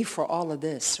to pay for all of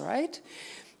this, right?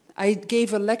 I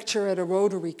gave a lecture at a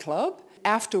Rotary Club.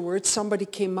 Afterwards, somebody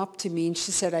came up to me and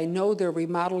she said, I know they're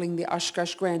remodeling the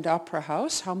Oshkosh Grand Opera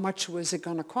House. How much was it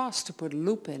going to cost to put a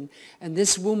loop in? And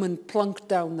this woman plunked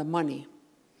down the money.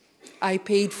 I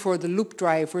paid for the loop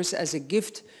drivers as a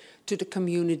gift to the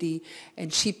community,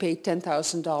 and she paid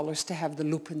 $10,000 to have the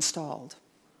loop installed.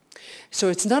 So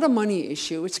it's not a money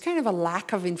issue, it's kind of a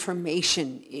lack of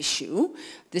information issue.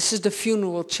 This is the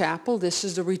funeral chapel, this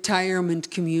is the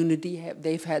retirement community.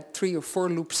 They've had 3 or 4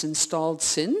 loops installed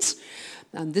since.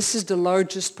 And this is the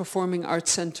largest performing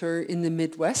arts center in the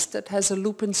Midwest that has a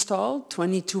loop installed,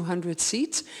 2,200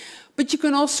 seats. But you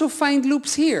can also find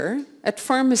loops here at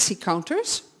pharmacy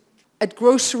counters, at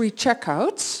grocery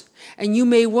checkouts, and you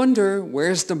may wonder,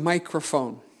 where's the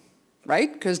microphone?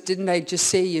 Right? Because didn't I just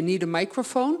say you need a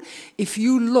microphone? If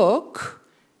you look,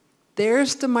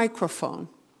 there's the microphone.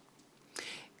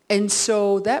 And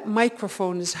so that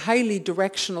microphone is highly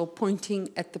directional, pointing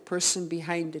at the person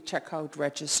behind the checkout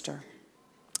register.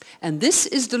 And this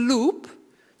is the loop.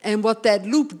 And what that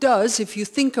loop does, if you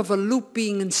think of a loop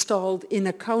being installed in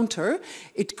a counter,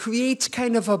 it creates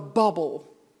kind of a bubble.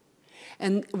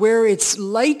 And where it's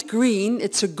light green,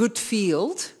 it's a good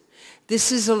field.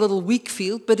 This is a little weak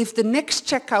field, but if the next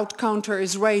checkout counter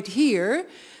is right here,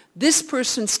 this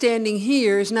person standing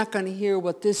here is not going to hear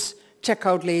what this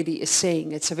checkout lady is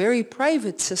saying. It's a very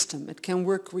private system. It can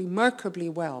work remarkably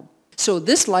well. So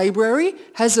this library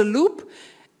has a loop,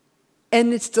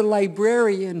 and it's the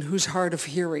librarian who's hard of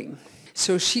hearing.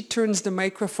 So she turns the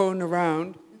microphone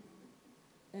around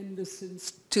and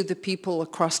listens to the people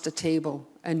across the table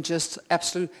and just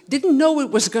absolutely didn't know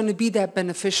it was going to be that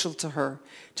beneficial to her.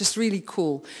 Just really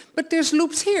cool. But there's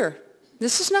loops here.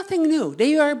 This is nothing new.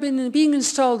 They are being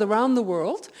installed around the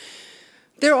world.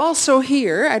 They're also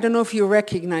here. I don't know if you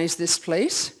recognize this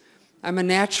place. I'm a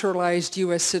naturalized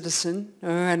U.S. citizen,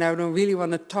 and I don't really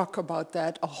want to talk about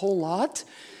that a whole lot,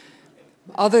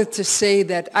 other to say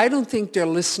that I don't think they're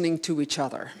listening to each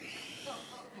other,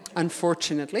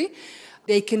 unfortunately.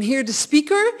 They can hear the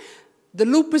speaker. The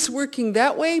loop is working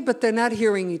that way, but they're not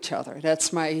hearing each other.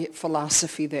 That's my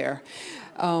philosophy there.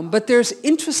 But there's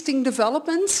interesting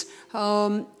developments.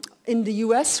 In the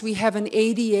US, we have an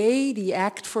ADA, the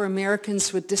Act for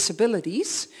Americans with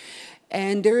Disabilities,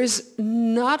 and there is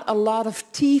not a lot of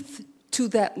teeth to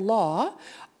that law,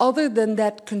 other than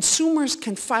that consumers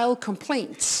can file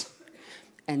complaints.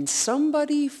 and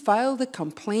somebody filed a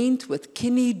complaint with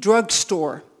Kinney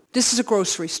Drugstore. This is a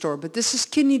grocery store, but this is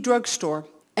Kinney Drugstore.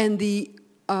 And the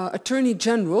Attorney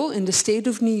General in the state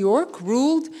of New York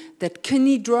ruled that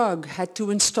Kinney Drug had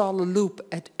to install a loop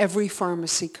at every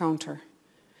pharmacy counter.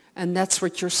 And that's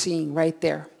what you're seeing right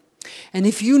there. And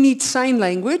if you need sign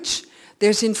language,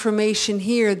 there's information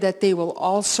here that they will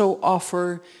also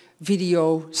offer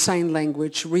video sign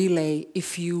language relay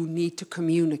if you need to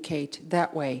communicate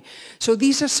that way. So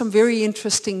these are some very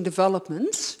interesting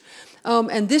developments.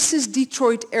 And this is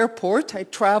Detroit Airport. I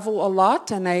travel a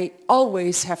lot and I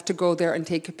always have to go there and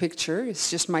take a picture. It's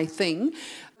just my thing.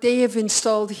 They have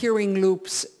installed hearing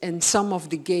loops in some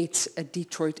of the gates at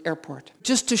Detroit Airport.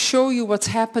 Just to show you what's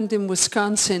happened in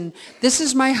Wisconsin, this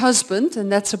is my husband,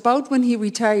 and that's about when he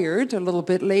retired, a little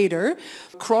bit later,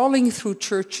 crawling through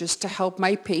churches to help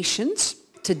my patients.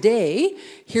 Today,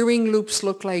 hearing loops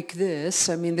look like this.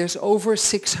 I mean, there's over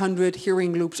 600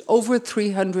 hearing loops, over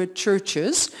 300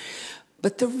 churches.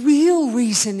 But the real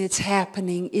reason it's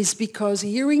happening is because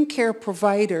hearing care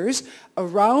providers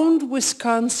around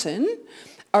Wisconsin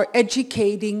are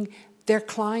educating their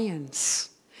clients.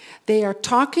 They are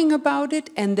talking about it,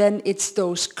 and then it's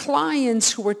those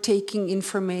clients who are taking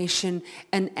information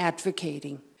and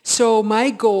advocating. So my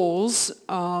goals,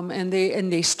 and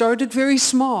they started very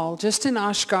small, just in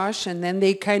Oshkosh, and then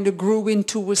they kind of grew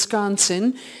into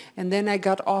Wisconsin, and then I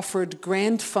got offered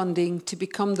grant funding to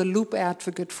become the loop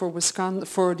advocate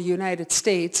for the United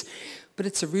States. But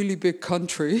it's a really big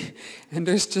country, and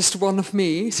there's just one of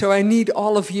me, so I need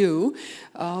all of you.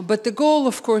 But the goal,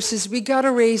 of course, is we got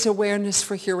to raise awareness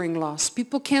for hearing loss.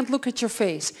 People can't look at your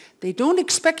face. They don't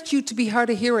expect you to be hard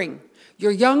of hearing.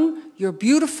 You're young, you're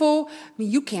beautiful. I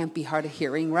mean, you can't be hard of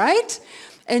hearing, right?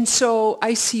 And so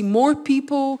I see more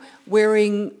people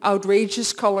wearing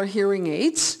outrageous color hearing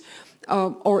aids,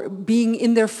 or being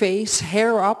in their face,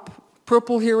 hair up,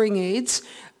 purple hearing aids,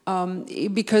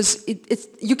 because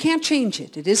you can't change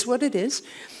it. It is what it is.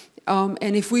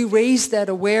 And if we raise that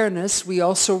awareness, we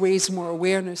also raise more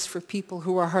awareness for people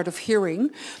who are hard of hearing.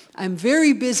 I'm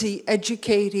very busy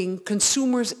educating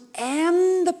consumers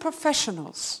and the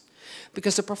professionals,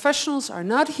 because the professionals are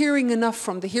not hearing enough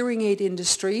from the hearing aid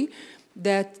industry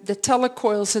that the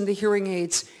telecoils and the hearing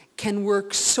aids can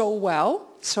work so well.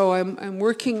 So I'm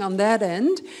working on that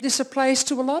end. This applies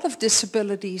to a lot of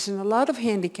disabilities and a lot of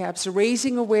handicaps,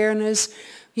 raising awareness,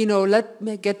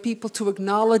 get people to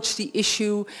acknowledge the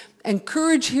issue,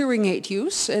 encourage hearing aid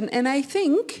use. And I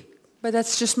think, but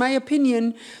that's just my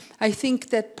opinion, I think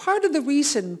that part of the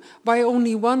reason why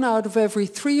only 1 out of every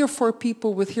 3 or 4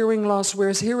 people with hearing loss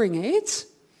wears hearing aids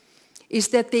is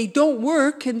that they don't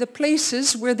work in the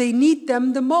places where they need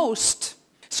them the most.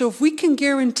 So if we can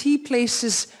guarantee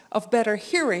places of better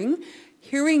hearing,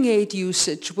 hearing aid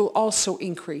usage will also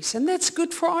increase. And that's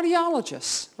good for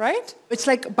audiologists, right? It's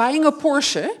like buying a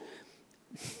Porsche.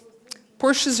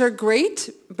 Porsches are great,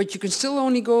 but you can still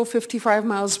only go 55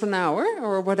 miles per hour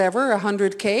or whatever,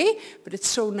 100K, but it's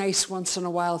so nice once in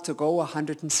a while to go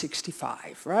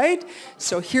 165, right?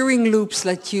 So hearing loops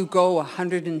let you go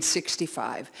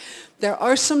 165. There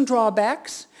are some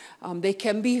drawbacks. They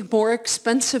can be more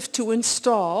expensive to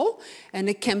install, and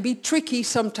it can be tricky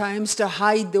sometimes to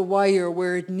hide the wire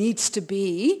where it needs to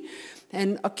be.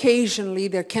 And occasionally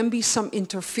there can be some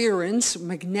interference,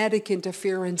 magnetic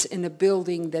interference in a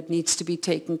building that needs to be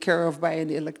taken care of by an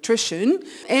electrician.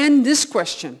 And this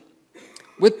question,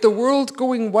 with the world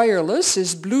going wireless,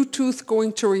 is Bluetooth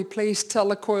going to replace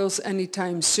telecoils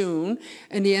anytime soon?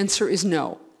 And the answer is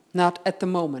no, not at the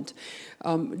moment.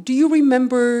 Do you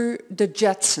remember the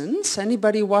Jetsons?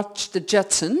 Anybody watch the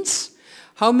Jetsons?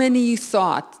 How many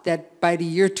thought that by the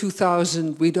year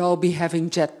 2000 we'd all be having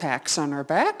jetpacks on our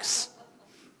backs?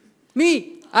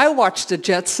 Me. I watched the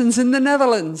Jetsons in the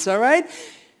Netherlands, all right?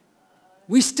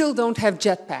 We still don't have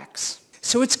jetpacks.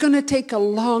 So it's going to take a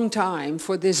long time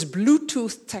for this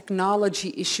Bluetooth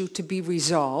technology issue to be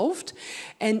resolved.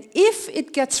 And if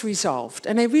it gets resolved,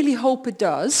 and I really hope it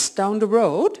does down the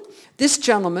road, this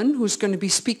gentleman who's going to be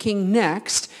speaking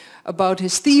next about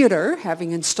his theater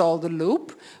having installed a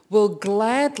loop will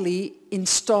gladly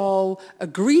install a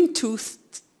green tooth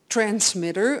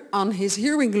transmitter on his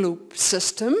hearing loop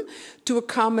system to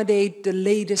accommodate the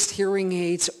latest hearing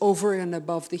aids over and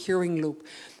above the hearing loop.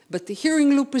 But the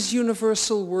hearing loop is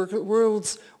universal,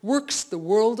 works the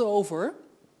world over.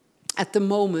 At the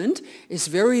moment, is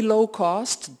very low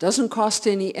cost, doesn't cost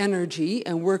any energy,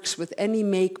 and works with any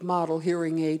make, model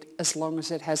hearing aid as long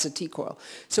as it has a T-coil.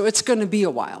 So it's going to be a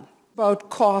while. About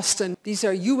cost, and these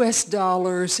are US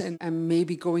dollars, and I'm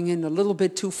maybe going in a little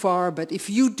bit too far, but if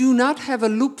you do not have a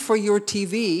loop for your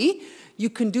TV, You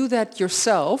can do that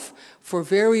yourself for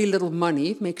very little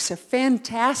money. It makes a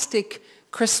fantastic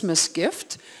Christmas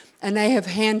gift. And I have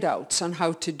handouts on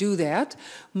how to do that.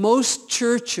 Most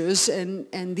churches,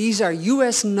 and these are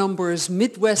U.S. numbers,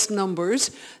 Midwest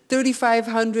numbers,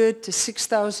 $3,500 to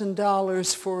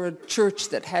 $6,000 for a church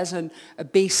that has a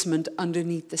basement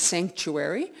underneath the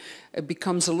sanctuary. It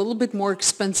becomes a little bit more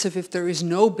expensive if there is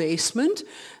no basement.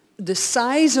 The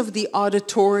size of the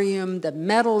auditorium, the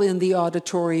metal in the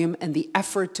auditorium, and the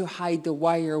effort to hide the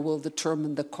wire will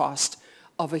determine the cost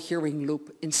of a hearing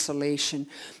loop installation.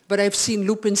 But I've seen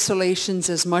loop installations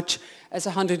as much as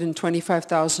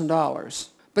 $125,000.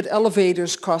 But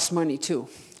elevators cost money too,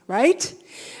 right?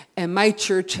 And my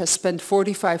church has spent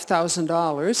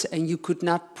 $45,000, and you could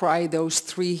not pry those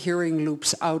 3 hearing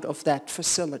loops out of that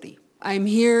facility. I'm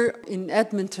here in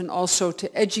Edmonton also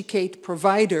to educate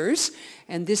providers,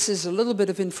 and this is a little bit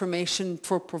of information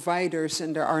for providers,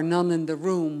 and there are none in the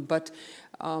room, but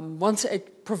once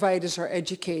providers are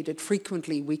educated,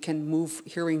 frequently we can move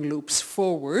hearing loops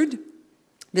forward.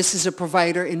 This is a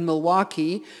provider in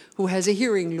Milwaukee who has a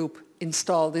hearing loop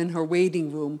installed in her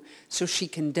waiting room so she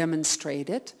can demonstrate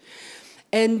it.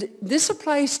 And this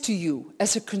applies to you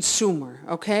as a consumer,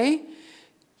 okay?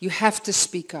 You have to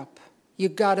speak up. You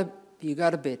gotta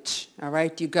bitch, all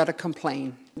right? You gotta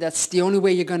complain. That's the only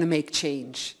way you're gonna make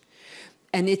change.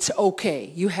 And it's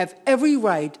okay. You have every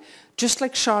right, just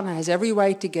like Shauna has every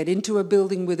right to get into a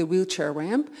building with a wheelchair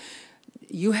ramp,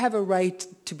 you have a right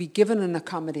to be given an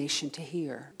accommodation to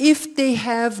hear. If they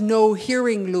have no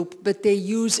hearing loop, but they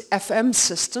use FM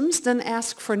systems, then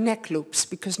ask for neck loops,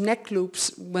 because neck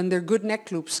loops, when they're good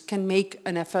neck loops, can make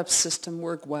an FM system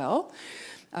work well.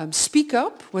 Speak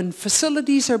up when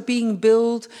facilities are being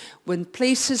built, when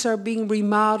places are being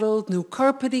remodeled, new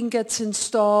carpeting gets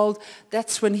installed.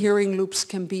 That's when hearing loops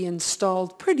can be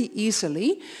installed pretty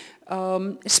easily.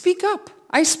 Speak up.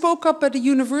 I spoke up at a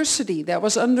university that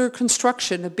was under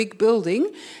construction, a big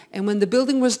building, and when the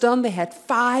building was done, they had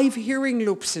 5 hearing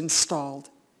loops installed.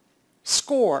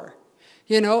 Score.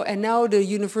 And now the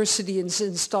university is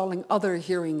installing other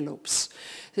hearing loops.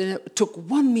 Then it took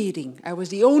 1 meeting. I was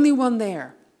the only one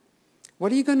there.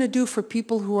 What are you going to do for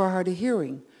people who are hard of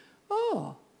hearing?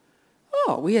 Oh,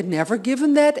 we had never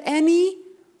given that any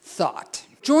thought.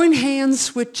 Join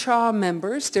hands with CHHA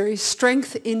members. There is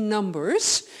strength in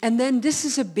numbers. And then this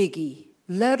is a biggie.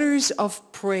 Letters of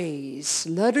praise,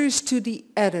 letters to the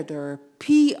editor,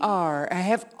 PR. I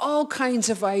have all kinds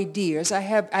of ideas.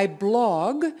 I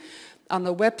blog on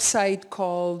a website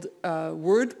called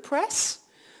WordPress.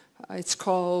 It's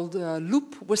called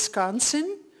Loop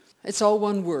Wisconsin. It's all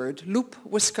one word, Loop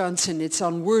Wisconsin. It's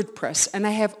on WordPress. And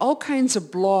I have all kinds of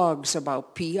blogs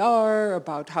about PR,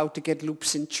 about how to get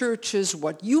loops in churches,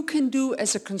 what you can do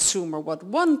as a consumer, what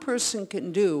one person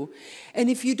can do. And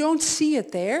if you don't see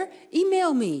it there,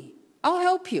 email me. I'll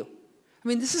help you. I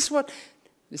mean, this is what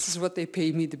they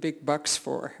pay me the big bucks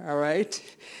for, all right?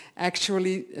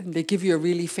 Actually, they give you a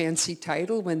really fancy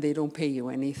title when they don't pay you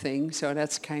anything, so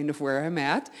that's kind of where I'm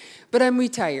at. But I'm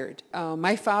retired.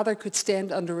 My father could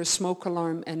stand under a smoke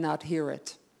alarm and not hear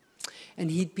it.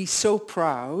 And he'd be so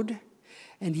proud,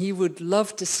 and he would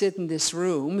love to sit in this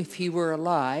room if he were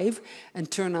alive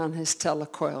and turn on his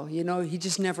telecoil. He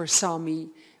just never saw me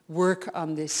work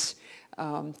on this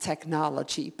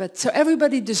technology. But so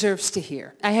everybody deserves to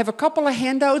hear. I have a couple of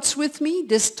handouts with me.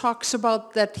 This talks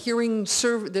about that hearing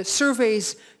the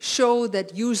surveys show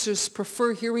that users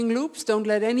prefer hearing loops. Don't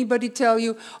let anybody tell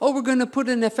you, oh, we're going to put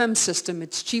an FM system.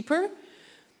 It's cheaper.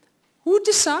 Who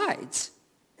decides?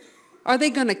 Are they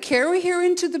going to carry her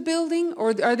into the building,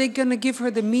 or are they going to give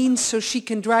her the means so she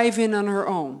can drive in on her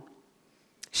own?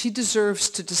 She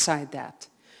deserves to decide that,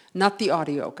 not the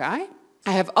audio guy.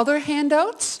 I have other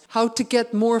handouts, how to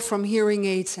get more from hearing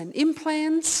aids and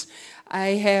implants. I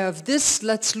have this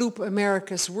Let's Loop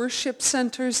America's Worship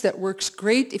Centers that works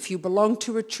great. If you belong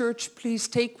to a church, please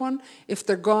take one. If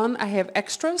they're gone, I have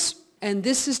extras. And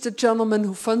this is the gentleman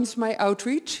who funds my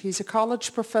outreach. He's a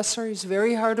college professor. He's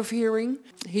very hard of hearing.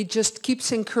 He just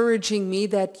keeps encouraging me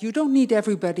that you don't need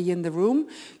everybody in the room.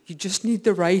 You just need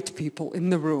the right people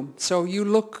in the room. So you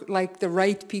look like the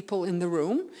right people in the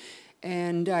room.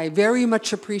 And I very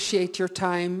much appreciate your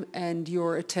time and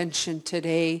your attention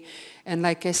today. And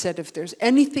like I said, if there's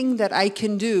anything that I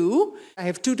can do, I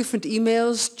have 2 different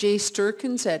emails,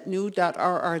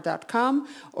 jsterkens@new.rr.com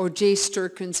or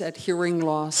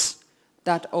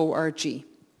jsterkens@hearingloss.org.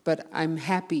 But I'm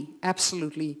happy,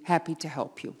 absolutely happy to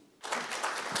help you.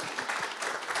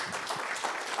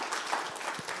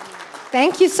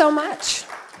 Thank you so much.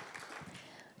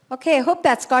 Okay, I hope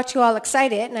that's got you all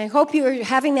excited, and I hope you're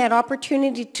having that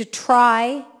opportunity to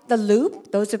try the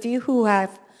loop. Those of you who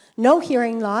have no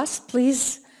hearing loss,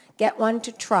 please get one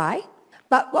to try.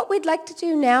 But what we'd like to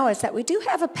do now is that we do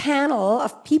have a panel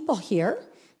of people here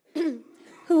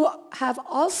who have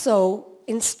also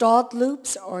installed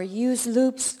loops or used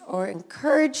loops or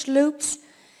encouraged loops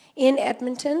in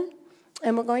Edmonton.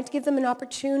 And we're going to give them an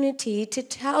opportunity to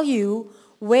tell you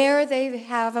where they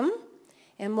have them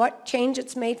and what change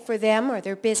it's made for them or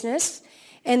their business,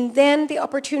 and then the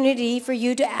opportunity for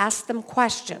you to ask them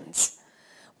questions.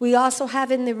 We also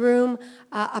have in the room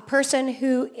a person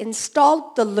who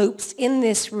installed the loops in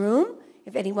this room.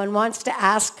 If anyone wants to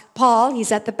ask Paul,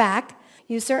 he's at the back,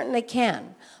 you certainly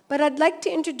can. But I'd like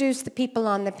to introduce the people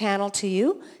on the panel to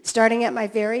you, starting at my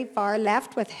very far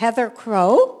left with Heather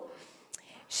Crow.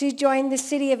 She joined the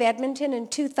City of Edmonton in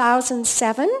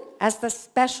 2007 as the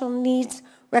Special Needs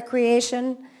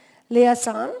Recreation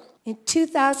Liaison. In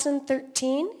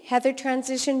 2013, Heather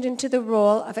transitioned into the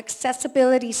role of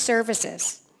Accessibility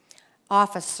Services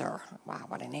Officer. Wow,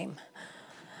 what a name.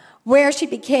 Where she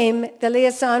became the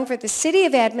liaison for the City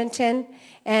of Edmonton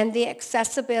and the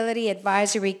Accessibility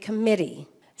Advisory Committee.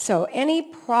 So any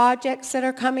projects that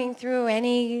are coming through,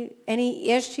 any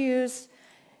issues,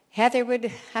 Heather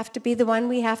would have to be the one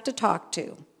we have to talk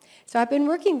to. So I've been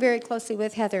working very closely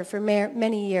with Heather for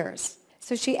many years.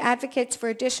 So she advocates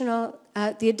for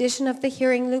the addition of the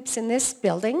hearing loops in this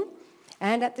building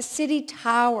and at the City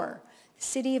Tower. The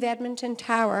City of Edmonton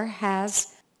Tower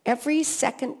has every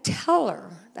second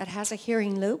teller that has a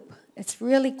hearing loop. It's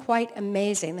really quite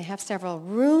amazing. They have several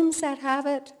rooms that have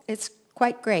it. It's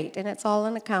quite great, and it's all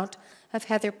on account of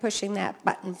Heather pushing that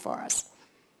button for us.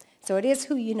 So it is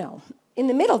who you know. In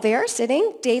the middle there,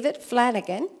 sitting, David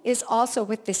Flanagan is also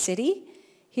with the city.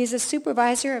 He's a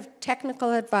supervisor of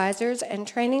technical advisors and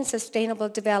training sustainable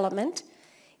development.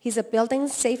 He's a building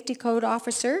safety code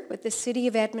officer with the City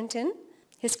of Edmonton.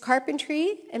 His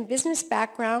carpentry and business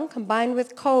background combined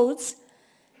with codes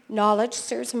knowledge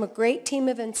serves him a great team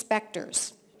of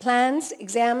inspectors. Plans,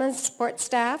 examines, support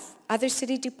staff, other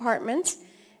city departments,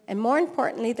 and more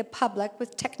importantly, the public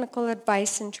with technical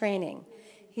advice and training.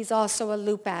 He's also a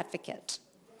loop advocate.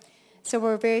 So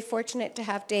we're very fortunate to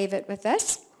have David with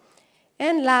us.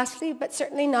 And lastly, but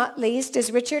certainly not least,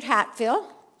 is Richard Hatfield,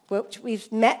 which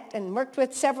we've met and worked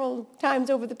with several times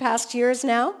over the past years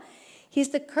now. He's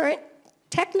the current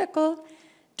technical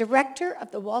director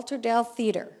of the Walter Dale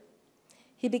Theatre.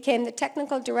 He became the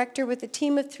technical director with a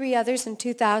team of 3 others in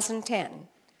 2010.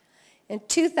 In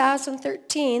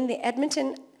 2013, the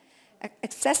Edmonton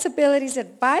Accessibility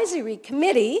Advisory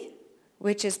Committee,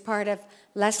 which is part of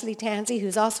Leslie Tansey,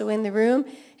 who's also in the room,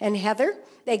 and Heather,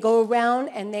 they go around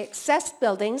and they assess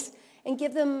buildings and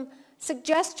give them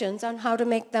suggestions on how to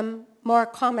make them more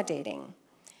accommodating.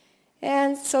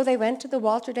 And so they went to the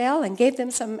Walter Dale and gave them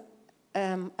some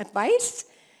advice,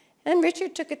 and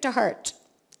Richard took it to heart.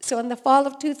 So in the fall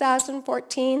of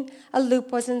 2014, a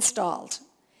loop was installed.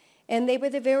 And they were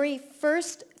the very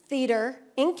first theatre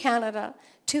in Canada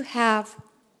to have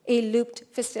a looped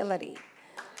facility.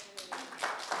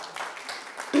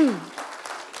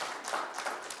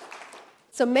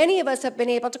 So many of us have been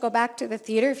able to go back to the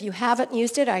theatre. If you haven't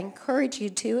used it, I encourage you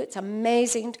to. It's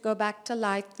amazing to go back to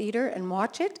live theatre and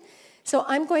watch it. So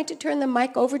I'm going to turn the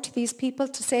mic over to these people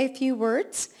to say a few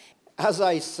words. As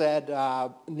I said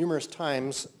numerous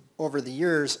times over the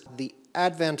years, the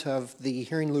advent of the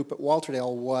hearing loop at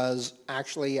Walterdale was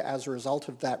actually as a result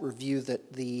of that review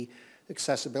that the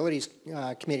Accessibility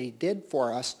Committee did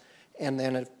for us, and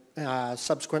then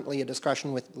subsequently a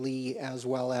discussion with Lee as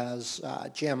well as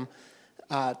Jim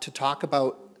to talk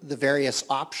about the various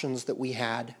options that we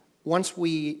had. Once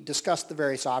we discussed the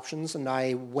various options, and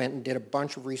I went and did a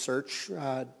bunch of research,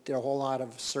 did a whole lot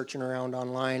of searching around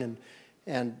online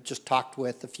and just talked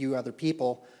with a few other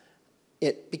people,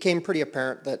 it became pretty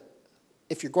apparent that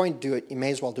if you're going to do it, you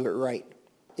may as well do it right.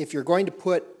 If you're going to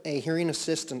put a hearing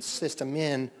assistance system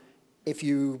in, if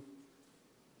you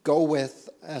go with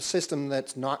a system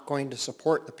that's not going to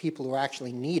support the people who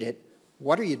actually need it,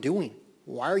 what are you doing?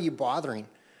 Why are you bothering?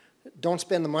 Don't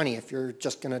spend the money if you're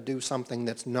just going to do something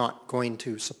that's not going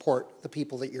to support the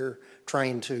people that you're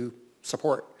trying to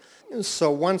support.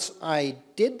 So once I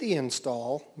did the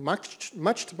install, much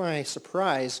to my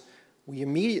surprise, we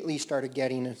immediately started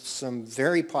getting some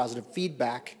very positive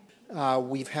feedback.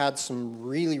 We've had some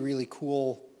really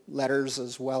cool letters,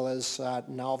 as well as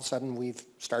now all of a sudden we've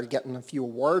started getting a few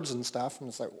awards and stuff, and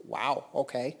it's like, wow,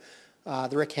 okay.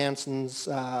 The Rick Hansen's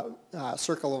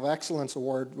Circle of Excellence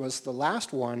Award was the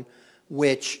last one,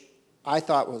 which I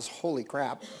thought was holy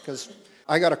crap, because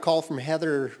I got a call from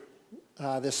Heather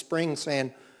this spring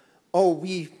saying, oh,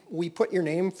 we put your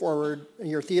name forward,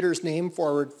 your theater's name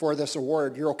forward for this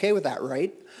award. You're okay with that,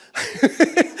 right?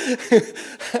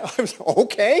 I was,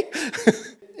 okay.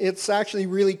 It's actually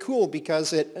really cool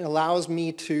because it allows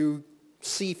me to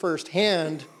see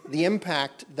firsthand the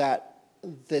impact that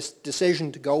this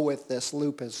decision to go with this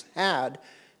loop has had,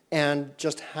 and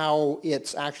just how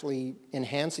it's actually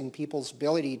enhancing people's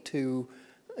ability to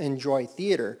enjoy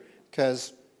theater.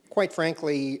 Because quite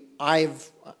frankly,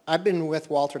 I've been with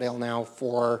Walterdale now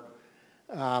for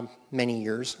many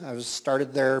years. I was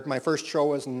started there, my first show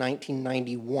was in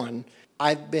 1991.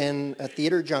 I've been a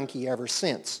theater junkie ever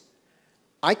since.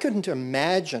 I couldn't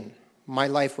imagine my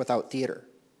life without theater.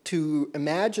 To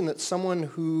imagine that someone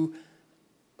who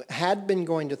had been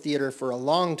going to theater for a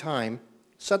long time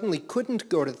suddenly couldn't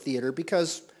go to theater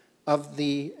because of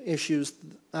the issues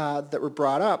that were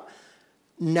brought up.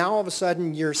 Now all of a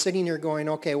sudden you're sitting there going,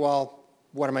 okay, well,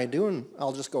 what am I doing?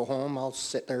 I'll just go home, I'll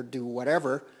sit there, do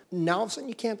whatever. Now all of a sudden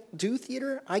you can't do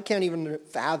theater? I can't even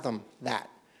fathom that.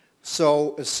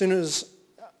 So as soon as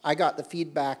I got the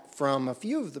feedback from a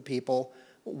few of the people,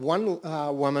 one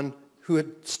woman who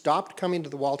had stopped coming to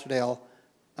the Walterdale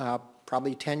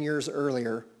probably 10 years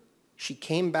earlier, she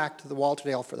came back to the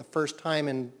Walterdale for the first time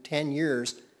in 10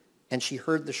 years, and she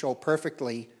heard the show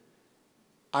perfectly.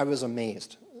 I was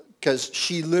amazed, because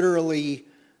she literally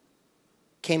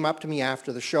came up to me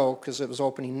after the show, because it was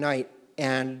opening night,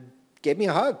 and gave me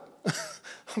a hug.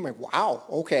 I'm like, wow,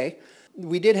 okay.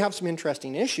 We did have some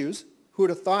interesting issues. Who would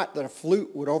have thought that a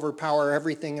flute would overpower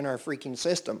everything in our freaking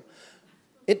system?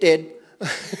 It did.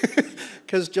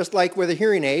 Because just like with a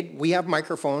hearing aid, we have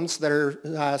microphones that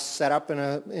are set up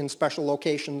in special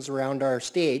locations around our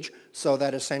stage, so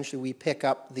that essentially we pick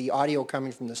up the audio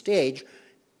coming from the stage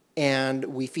and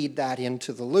we feed that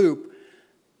into the loop.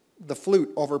 The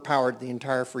flute overpowered the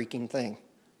entire freaking thing.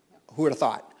 Who would have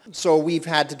thought? So we've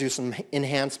had to do some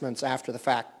enhancements after the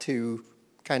fact to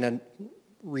kind of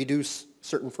reduce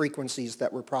certain frequencies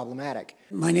that were problematic.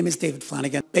 My name is David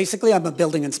Flanagan. Basically, I'm a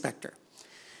building inspector.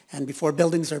 And before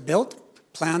buildings are built,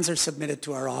 plans are submitted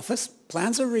to our office.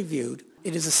 Plans are reviewed.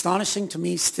 It is astonishing to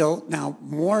me still now,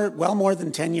 well more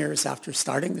than 10 years after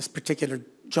starting this particular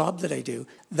job that I do,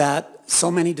 that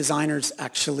so many designers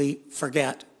actually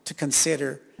forget to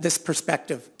consider this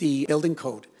perspective, the building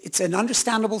code. It's an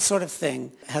understandable sort of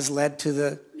thing, has led to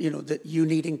that you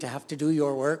needing to have to do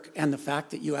your work, and the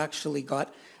fact that you actually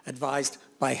got advised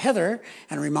by Heather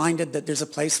and reminded that there's a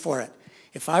place for it.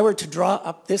 If I were to draw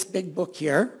up this big book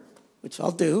here, which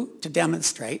I'll do to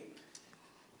demonstrate,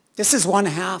 this is one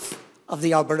half of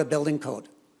the Alberta Building Code.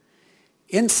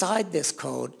 Inside this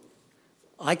code,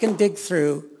 I can dig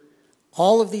through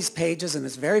all of these pages, and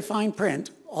it's very fine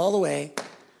print all the way.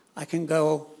 I can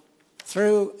go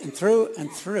through and through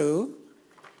and through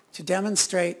to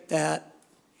demonstrate that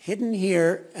hidden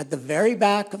here at the very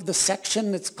back of the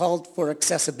section that's called for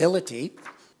accessibility,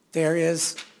 there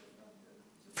is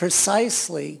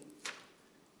precisely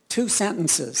 2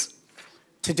 sentences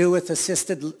to do with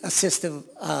assistive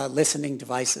listening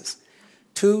devices.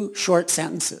 2 short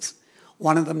sentences.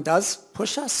 One of them does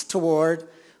push us toward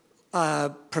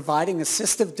providing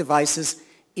assistive devices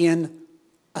in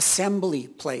assembly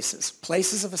places,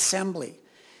 places of assembly.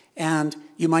 And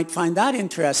you might find that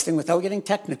interesting without getting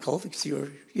technical, because you're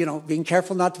being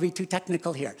careful not to be too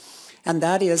technical here. And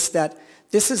that is that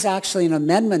this is actually an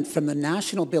amendment from the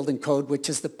National Building Code, which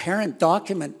is the parent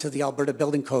document to the Alberta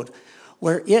Building Code,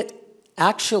 where it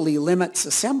actually limits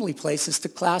assembly places to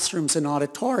classrooms and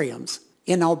auditoriums.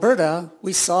 In Alberta,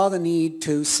 we saw the need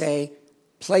to say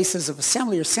places of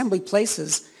assembly or assembly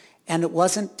places, and it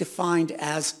wasn't defined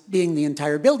as being the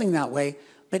entire building that way,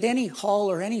 but any hall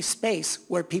or any space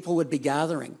where people would be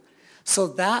gathering. So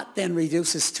that then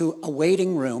reduces to a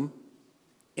waiting room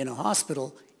in a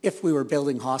hospital if we were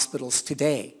building hospitals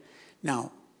today.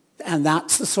 Now, and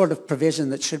that's the sort of provision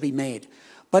that should be made.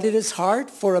 But it is hard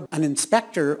for an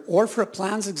inspector or for a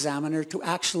plans examiner to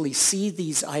actually see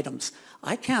these items.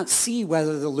 I can't see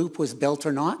whether the loop was built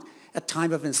or not at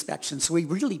time of inspection. So we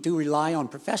really do rely on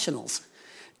professionals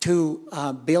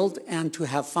to build and to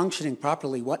have functioning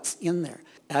properly what's in there.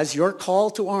 As your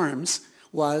call to arms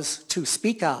was to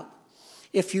speak up,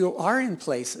 if you are in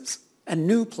places, and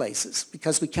new places,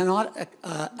 because we cannot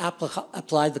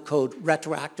apply the code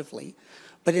retroactively,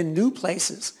 but in new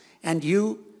places, and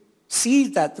you see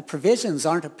that the provisions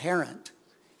aren't apparent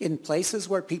in places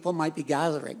where people might be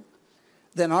gathering,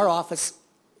 then our office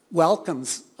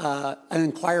welcomes an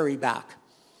inquiry back.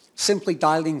 Simply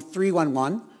dialing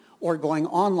 311 or going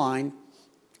online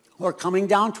or coming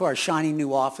down to our shiny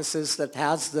new offices that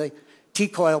has the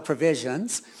T-coil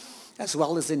provisions, as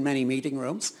well as in many meeting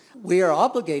rooms. We are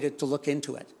obligated to look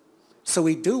into it. So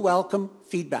we do welcome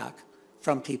feedback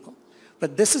from people.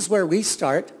 But this is where we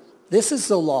start. This is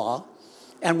the law.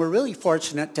 And we're really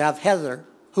fortunate to have Heather,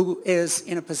 who is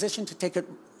in a position to take it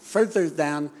further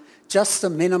than just the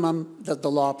minimum that the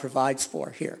law provides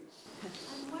for here.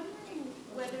 I'm wondering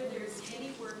whether there's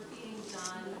any work being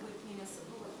done with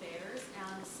municipal affairs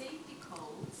and safety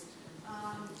codes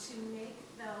to make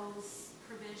those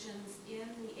provisions in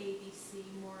the ABC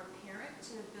more apparent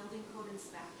to building code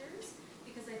inspectors,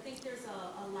 because I think there's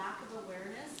a lack of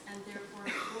awareness and therefore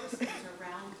enforcement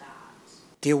around that.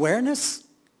 The awareness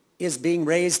is being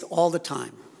raised all the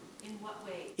time. In what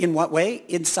way? In what way?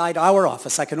 Inside our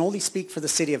office. I can only speak for the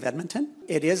City of Edmonton.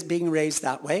 It is being raised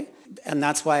that way. And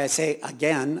that's why I say,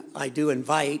 again, I do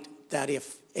invite that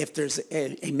if there's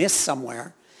a miss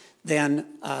somewhere, then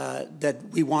that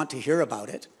we want to hear about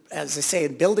it. As I say,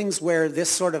 in buildings where this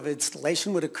sort of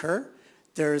installation would occur,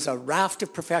 there's a raft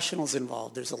of professionals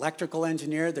involved. There's an electrical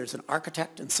engineer, there's an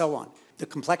architect, and so on. The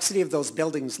complexity of those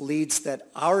buildings leads that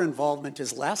our involvement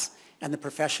is less and the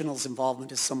professionals'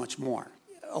 involvement is so much more.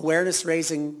 Awareness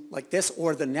raising like this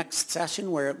or the next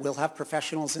session where we'll have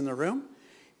professionals in the room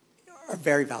are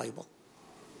very valuable.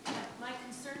 My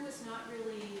concern was not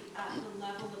really at the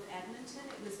level of Edmonton.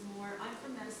 It was more, I'm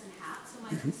from Medicine Hat, so my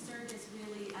concern is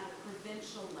really at a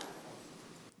provincial level.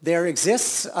 There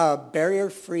exists a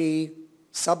barrier-free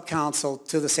sub-council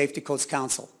to the Safety Codes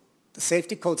Council. The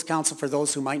Safety Codes Council, for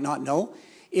those who might not know,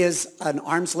 is an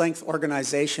arm's-length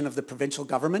organization of the provincial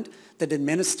government that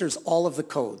administers all of the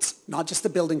codes, not just the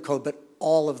building code, but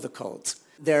all of the codes.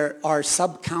 There are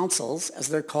sub-councils, as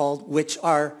they're called, which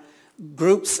are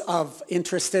groups of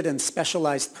interested and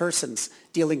specialized persons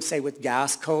dealing, say, with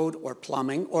gas code or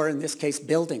plumbing, or in this case,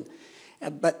 building.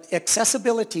 But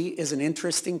accessibility is an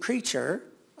interesting creature,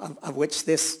 of which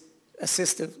this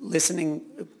assistive listening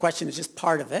question is just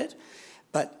part of it.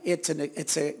 But it's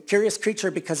a curious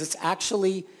creature because it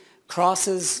actually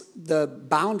crosses the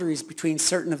boundaries between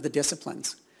certain of the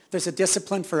disciplines. There's a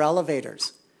discipline for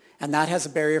elevators, and that has a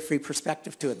barrier-free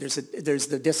perspective to it. There's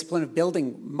the discipline of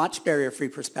building, much barrier-free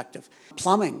perspective.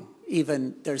 Plumbing,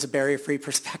 even, there's a barrier-free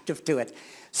perspective to it.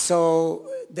 So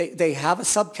they have a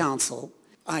sub-council.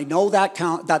 I know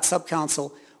that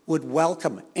sub-council would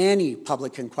welcome any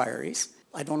public inquiries.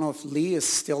 I don't know if Lee is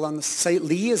still on the,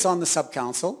 Lee is on the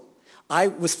sub-council. I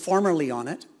was formerly on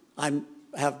it. I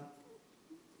have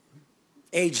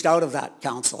aged out of that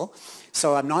council,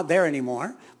 so I'm not there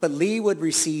anymore. But Lee would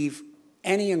receive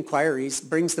any inquiries,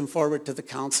 brings them forward to the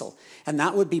council. And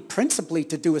that would be principally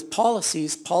to do with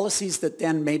policies that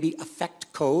then maybe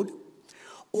affect code,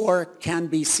 or can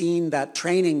be seen that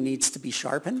training needs to be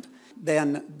sharpened.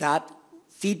 Then that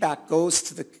feedback goes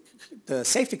to the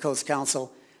Safety Codes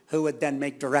Council, who would then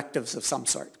make directives of some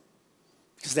sort,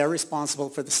 because they're responsible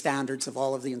for the standards of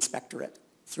all of the inspectorate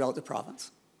throughout the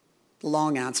province.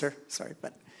 Long answer, sorry,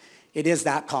 but it is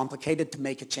that complicated to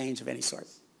make a change of any sort.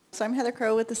 So I'm Heather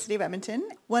Crow with the City of Edmonton.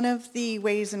 One of the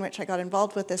ways in which I got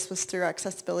involved with this was through our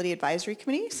Accessibility Advisory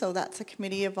Committee. So that's a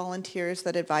committee of volunteers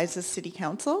that advises City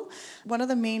Council. One of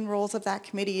the main roles of that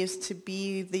committee is to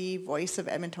be the voice of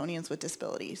Edmontonians with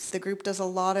disabilities. The group does a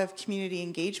lot of community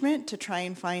engagement to try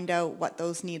and find out what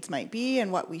those needs might be and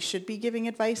what we should be giving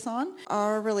advice on.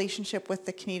 Our relationship with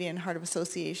the Canadian Heart of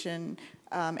Association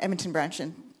Edmonton branch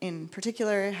in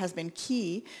particular has been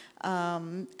key,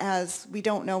 as we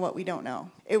don't know what we don't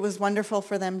know. It was wonderful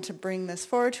for them to bring this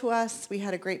forward to us. We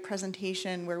had a great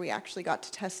presentation where we actually got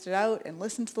to test it out and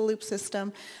listen to the loop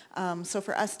system. So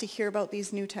for us to hear about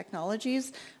these new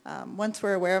technologies, once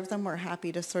we're aware of them, we're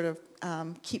happy to sort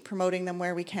of keep promoting them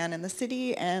where we can in the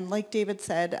city. And like David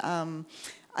said,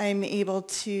 I'm able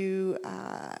to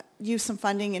use some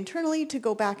funding internally to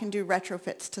go back and do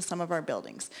retrofits to some of our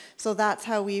buildings. So that's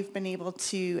how we've been able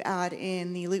to add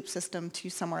in the loop system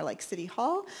to somewhere like City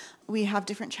Hall. We have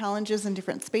different challenges in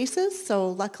different spaces. So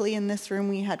luckily in this room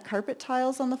we had carpet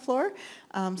tiles on the floor.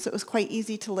 So it was quite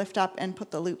easy to lift up and put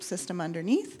the loop system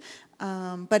underneath.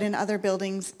 But in other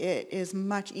buildings it is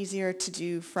much easier to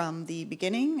do from the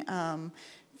beginning.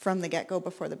 From the get-go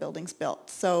before the building's built.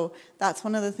 So that's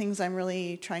one of the things I'm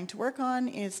really trying to work on,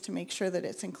 is to make sure that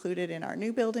it's included in our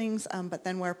new buildings, but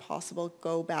then where possible,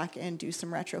 go back and do some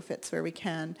retrofits where we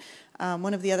can.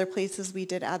 One of the other places we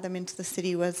did add them into the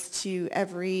city was to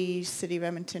every City of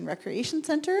Edmonton Recreation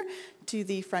Center, to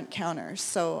the front counters.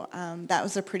 So that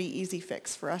was a pretty easy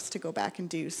fix for us to go back and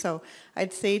do. So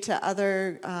I'd say to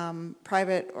other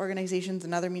private organizations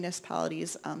and other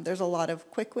municipalities, there's a lot of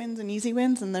quick wins and easy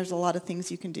wins, and there's a lot of things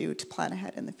you can do to plan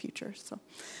ahead in the future. So.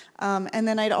 And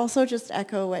then I'd also just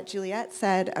echo what Juliette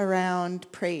said around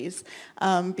praise,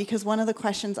 because one of the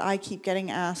questions I keep getting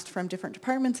asked from different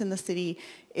departments in the city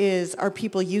is, are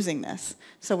people using this?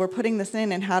 So we're putting this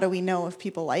in, and how do we know if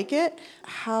people like it?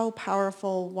 How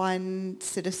powerful one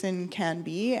citizen can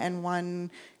be, and one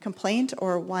complaint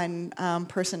or one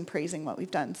person praising what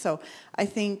we've done. So I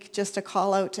think just a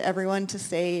call out to everyone to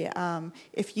say,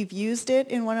 if you've used it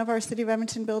in one of our City of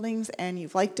Edmonton buildings and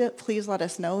you've liked it, please let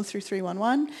us know through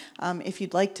 311. If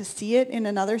you'd like to see it in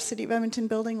another City of Edmonton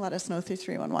building, let us know through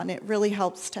 311. It really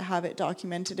helps to have it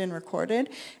documented and recorded,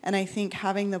 and I think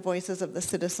having the voices of the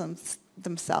citizens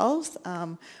themselves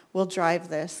will drive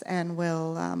this and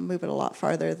will move it a lot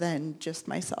farther than just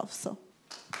myself. So.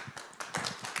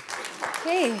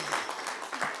 Okay.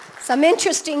 Some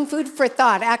interesting food for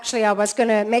thought. Actually, I was going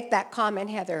to make that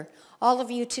comment, Heather. All of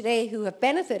you today who have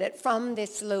benefited from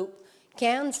this loop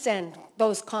can send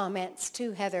those comments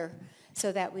to Heather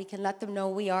so that we can let them know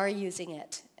we are using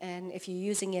it. And if you're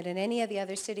using it in any of the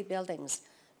other city buildings,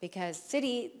 because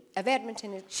City of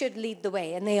Edmonton should lead the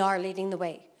way, and they are leading the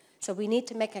way. So we need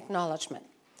to make acknowledgement.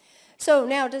 So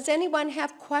now, does anyone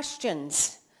have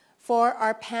questions for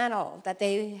our panel that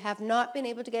they have not been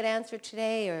able to get answered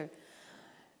today, or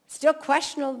still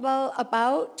questionable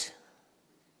about?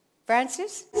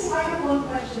 Francis? I have one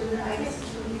question, I guess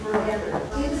it's really for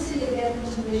Heather. In the City of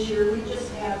Edmonton this year, we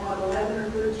just had, 11 or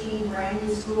 13 brand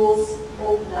new schools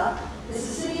opened up. Is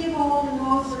the city involved in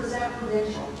those, or is that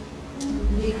provincial?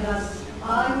 Because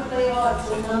I would lay odds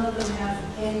that none of them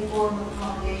have any form of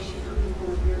accommodation for people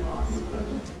with hearing loss.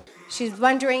 She's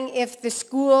wondering if the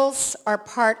schools are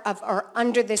part of or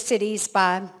under the city's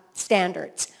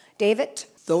standards. David?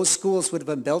 Those schools would have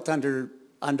been built under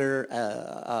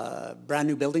brand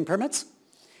new building permits,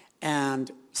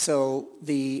 and so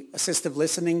the assistive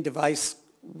listening device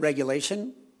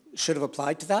regulation should have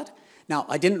applied to that. Now,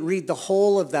 I didn't read the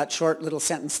whole of that short little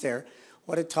sentence there.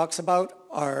 What it talks about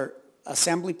are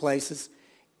assembly places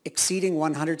exceeding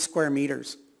 100 square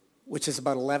meters, which is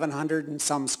about 1,100 and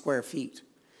some square feet.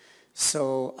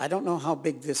 So I don't know how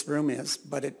big this room is,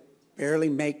 but it barely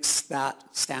makes that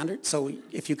standard. So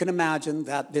if you can imagine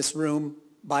that this room,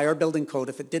 by our building code,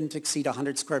 if it didn't exceed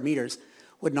 100 square meters,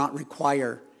 would not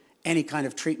require any kind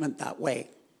of treatment that way.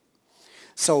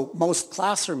 So most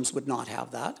classrooms would not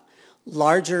have that.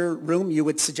 Larger room, you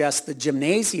would suggest the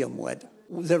gymnasium would.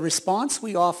 The response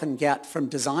we often get from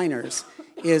designers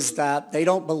is that they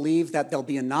don't believe that there'll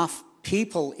be enough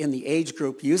people in the age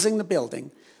group using the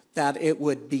building that it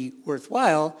would be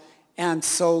worthwhile, and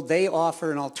so they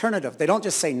offer an alternative. They don't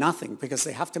just say nothing, because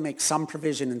they have to make some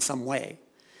provision in some way.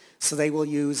 So they will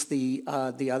use the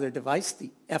other device,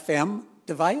 the FM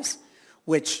device,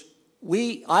 which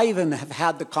I even have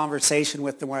had the conversation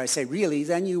with them where I say, really,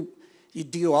 then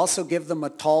do you also give them a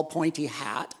tall, pointy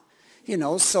hat? You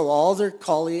know, so all their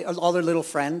little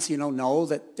friends, know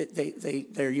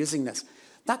that they're using this.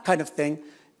 That kind of thing.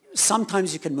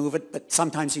 Sometimes you can move it, but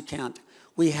sometimes you can't.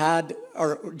 We had,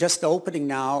 or just opening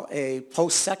now, a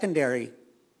post-secondary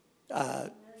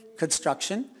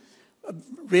construction.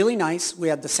 Really nice. We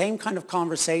had the same kind of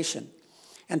conversation.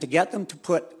 And to get them to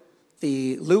put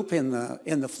the loop in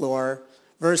the floor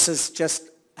versus just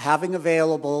having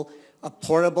available a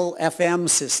portable FM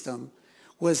system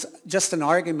was just an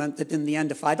argument that in the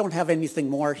end, if I don't have anything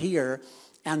more here,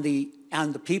 and the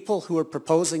people who are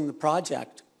proposing the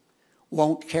project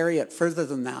won't carry it further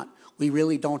than that, we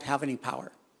really don't have any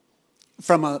power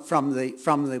from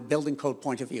the building code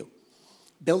point of view.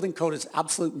 Building code is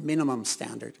absolute minimum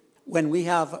standard. When we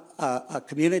have a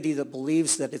community that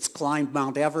believes that it's climbed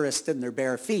Mount Everest in their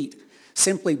bare feet,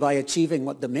 simply by achieving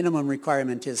what the minimum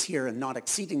requirement is here and not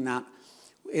exceeding that,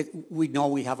 we know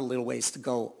we have a little ways to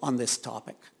go on this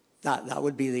topic. That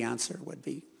would be the answer, would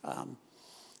be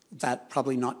that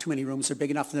probably not too many rooms are big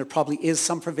enough, and there probably is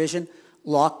some provision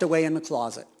locked away in the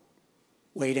closet,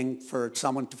 waiting for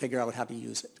someone to figure out how to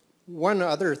use it. One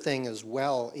other thing as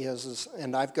well is,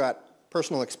 and I've got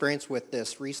personal experience with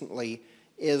this recently,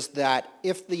 is that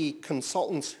if the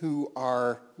consultants who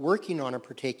are working on a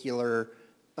particular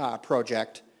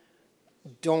project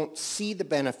don't see the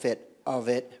benefit of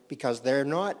it because they're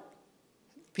not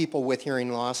people with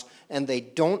hearing loss and they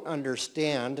don't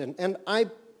understand, and I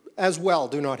as well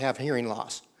do not have hearing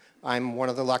loss. I'm one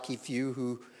of the lucky few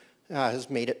who has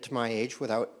made it to my age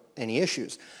without any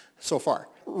issues so far.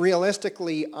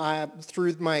 Realistically,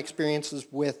 through my experiences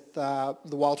with the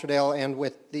Walterdale and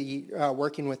with the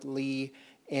working with Lee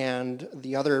and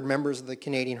the other members of the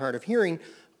Canadian Hard of Hearing,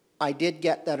 I did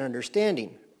get that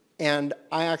understanding. And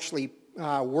I actually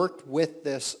worked with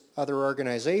this other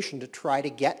organization to try to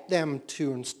get them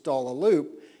to install a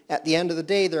loop. At the end of the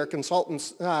day, their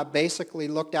consultants basically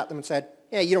looked at them and said,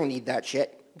 yeah, you don't need that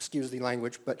shit, excuse the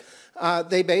language, but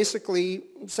they basically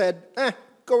said,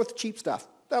 go with the cheap stuff,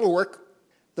 that'll work.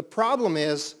 The problem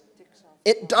is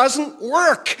it doesn't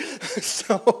work.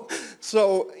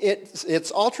 so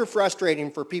it's ultra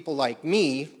frustrating for people like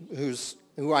me,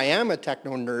 who I am a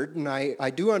techno nerd, and I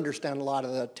do understand a lot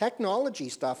of the technology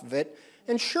stuff of it.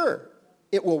 And sure,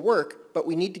 it will work, but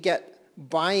we need to get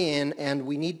buy-in, and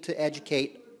we need to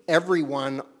educate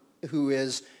everyone who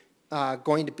is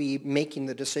going to be making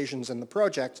the decisions in the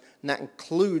projects, and that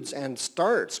includes and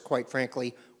starts, quite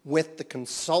frankly, with the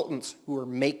consultants who are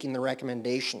making the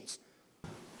recommendations.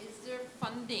 Is there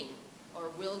funding, or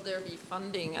will there be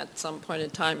funding at some point in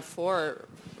time for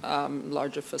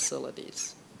larger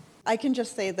facilities? I can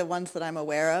just say the ones that I'm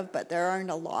aware of, but there aren't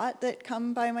a lot that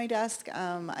come by my desk.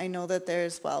 I know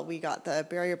that we got the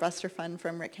Barrier Buster Fund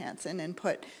from Rick Hansen and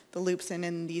put the loops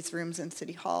in these rooms in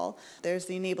City Hall. There's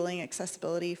the Enabling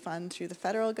Accessibility Fund through the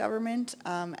federal government,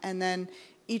 and then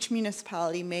each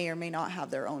municipality may or may not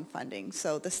have their own funding.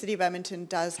 So the City of Edmonton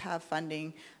does have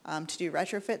funding to do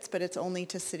retrofits, but it's only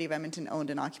to City of Edmonton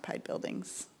owned and occupied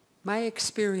buildings. My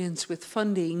experience with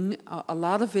funding, a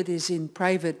lot of it is in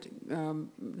private,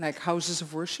 like houses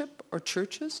of worship or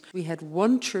churches. We had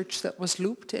one church that was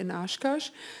looped in Oshkosh,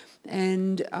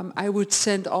 and I would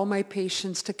send all my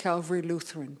patients to Calvary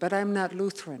Lutheran, but I'm not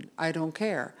Lutheran. I don't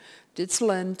care. It's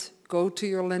Lent. Go to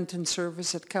your Lenten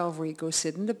service at Calvary, go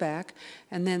sit in the back,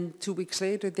 and then 2 weeks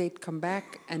later they'd come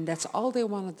back, and that's all they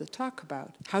wanted to talk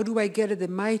about. How do I get it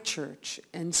in my church?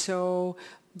 And so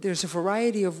there's a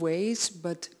variety of ways,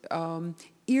 but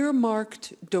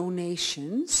earmarked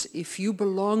donations, if you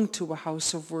belong to a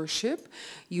house of worship,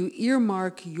 you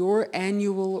earmark your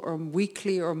annual or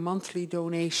weekly or monthly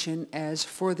donation as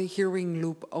for the hearing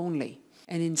loop only.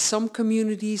 And in some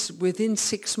communities, within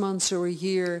 6 months or a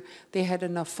year, they had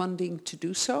enough funding to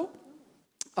do so.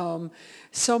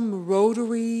 Some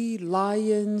Rotary,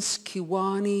 Lions,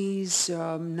 Kiwanis,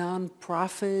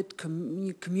 non-profit,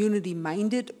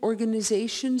 community-minded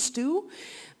organizations do.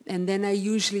 And then I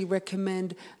usually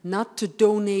recommend not to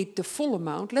donate the full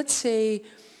amount. Let's say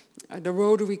the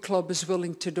Rotary Club is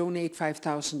willing to donate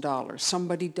 $5,000.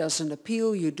 Somebody does an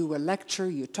appeal, you do a lecture,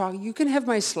 you talk. You can have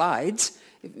my slides.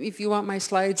 If you want my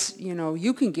slides,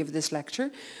 you can give this lecture.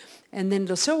 And then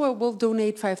they'll say, well, we'll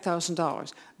donate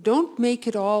 $5,000. Don't make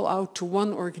it all out to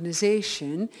one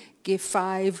organization. Give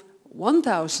 5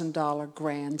 $1,000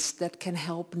 grants that can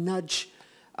help nudge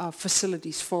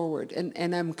facilities forward.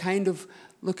 And I'm kind of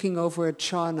looking over at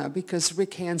Shauna because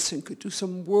Rick Hansen could do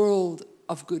some world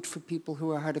of good for people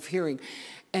who are hard of hearing.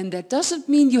 And that doesn't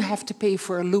mean you have to pay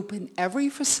for a loop in every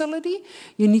facility.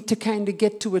 You need to kind of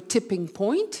get to a tipping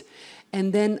point,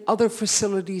 and then other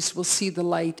facilities will see the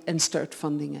light and start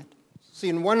funding it. See,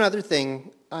 and one other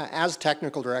thing, as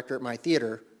technical director at my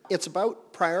theater, it's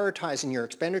about prioritizing your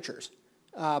expenditures.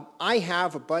 I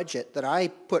have a budget that I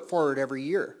put forward every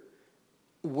year.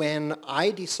 When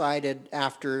I decided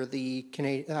after the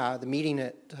meeting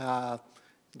at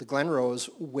the Glenrose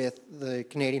with the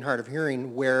Canadian Hard of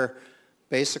Hearing, where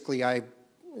basically I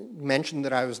mentioned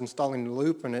that I was installing the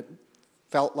loop, and it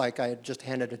felt like I had just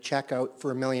handed a check out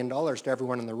for $1 million to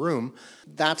everyone in the room.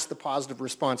 That's the positive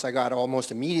response I got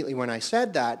almost immediately when I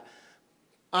said that.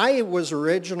 I was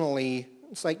originally,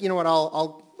 it's like, you know what,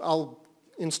 I'll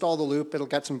install the loop, it'll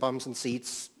get some bums and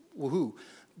seats, woohoo.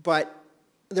 But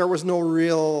there was no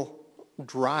real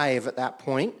drive at that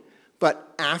point.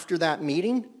 But after that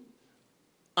meeting,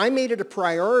 I made it a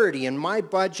priority in my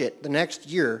budget the next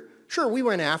year. Sure, we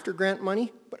went after grant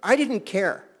money, but I didn't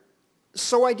care.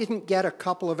 So I didn't get a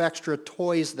couple of extra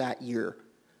toys that year.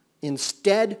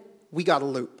 Instead, we got a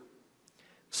loop.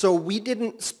 So we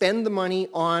didn't spend the money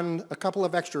on a couple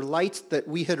of extra lights that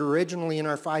we had originally in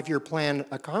our 5-year plan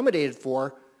accommodated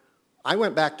for. I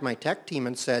went back to my tech team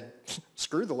and said,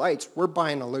 screw the lights, we're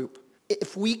buying a loop.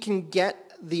 If we can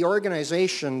get the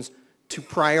organizations to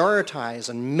prioritize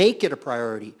and make it a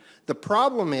priority, the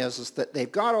problem is that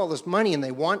they've got all this money and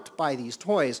they want to buy these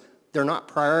toys, they're not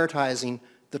prioritizing.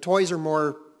 The toys are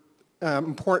more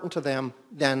important to them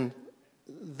than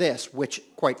this, which,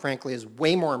 quite frankly, is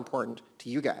way more important to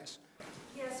you guys.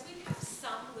 Yes, we have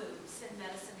some loops in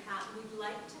Medicine Hat. We'd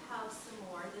like to have some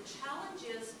more. The challenge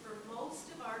is for most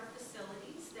of our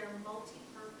facilities, they're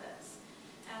multi-purpose.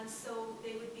 And so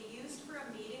they would be used for a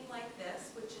meeting like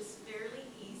this, which is fairly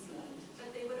easy,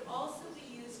 but they would also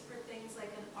be used for things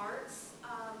like an arts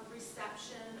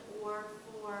reception or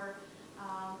for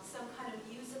some kind of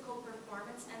musical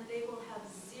performance, and they will have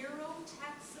zero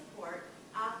tech support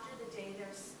after the day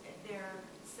they're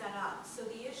set up. So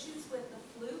the issues with the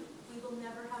flute, we will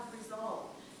never have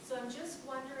resolved. So I'm just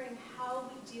wondering how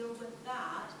we deal with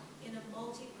that in a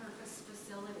multi-purpose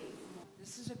facility.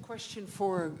 This is a question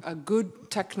for a good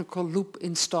technical loop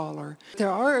installer. There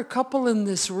are a couple in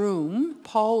this room.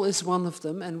 Paul is one of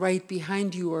them, and right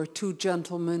behind you are two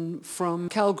gentlemen from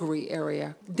Calgary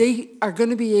area. They are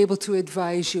going to be able to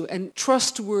advise you, and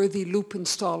trustworthy loop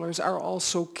installers are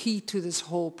also key to this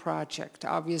whole project.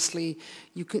 Obviously,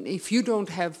 you can, if you don't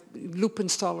have loop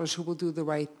installers who will do the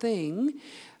right thing,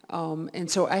 and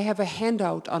so I have a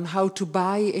handout on how to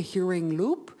buy a hearing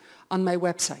loop on my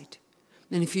website.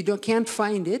 And if you can't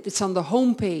find it, it's on the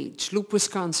home page, Loop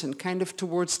Wisconsin, kind of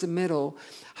towards the middle,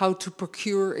 how to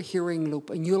procure a hearing loop.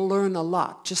 And you'll learn a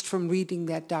lot just from reading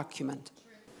that document.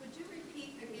 Would you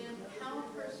repeat again how a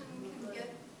person can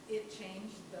get it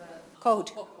changed? The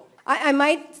Code. I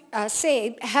might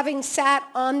say, having sat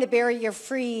on the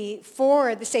barrier-free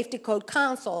for the Safety Code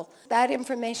Council, that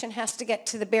information has to get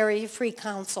to the Barrier-Free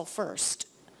Council first.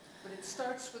 But it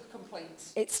starts with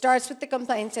complaints. It starts with the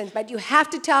complaints, but you have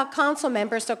to tell council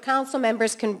members so council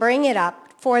members can bring it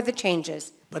up for the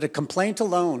changes. But a complaint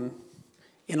alone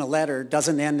in a letter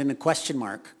doesn't end in a question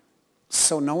mark,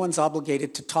 so no one's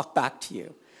obligated to talk back to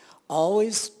you.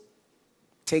 Always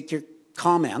take your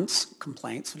comments,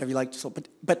 complaints, whatever you like to say,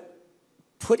 but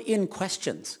put in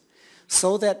questions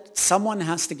so that someone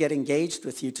has to get engaged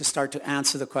with you to start to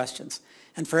answer the questions.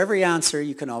 And for every answer,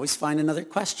 you can always find another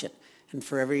question. And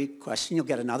for every question, you'll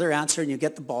get another answer and you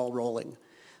get the ball rolling.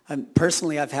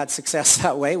 Personally, I've had success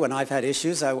that way. When I've had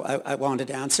issues, I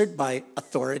wanted answered by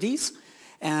authorities,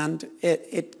 and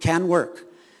it can work.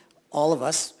 All of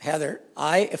us, Heather,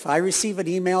 if I receive an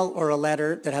email or a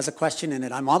letter that has a question in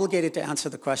it, I'm obligated to answer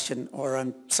the question, or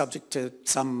I'm subject to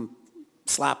some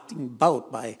slapping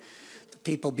bout by the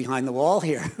people behind the wall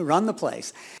here who run the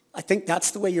place. I think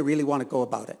that's the way you really want to go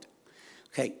about it.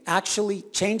 Okay, actually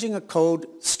changing a code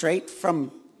straight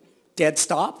from dead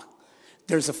stop.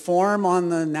 There's a form on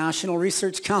the National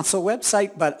Research Council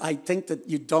website, but I think that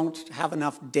you don't have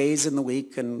enough days in the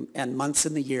week and months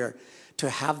in the year to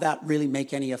have that really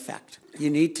make any effect. You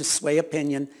need to sway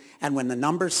opinion, and when the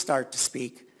numbers start to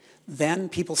speak, then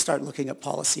people start looking at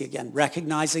policy again,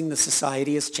 recognizing the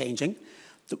society is changing.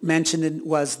 Mentioned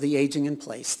was the aging in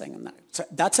place thing. And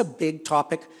that's a big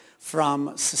topic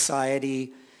from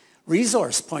society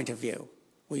resource point of view.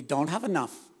 We don't have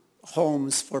enough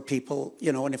homes for people,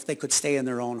 and if they could stay in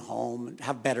their own home and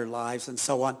have better lives and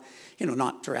so on,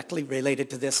 not directly related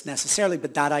to this necessarily,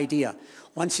 but that idea.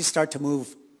 Once you start to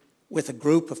move with a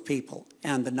group of people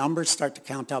and the numbers start to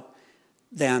count up,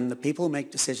 then the people who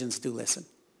make decisions do listen.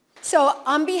 So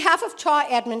on behalf of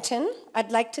CHHA-Edmonton,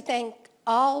 I'd like to thank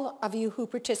all of you who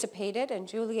participated, and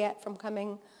Juliette from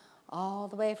coming all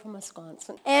the way from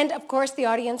Wisconsin. And of course the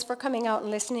audience for coming out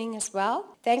and listening as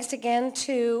well. Thanks again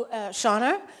to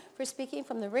Shauna for speaking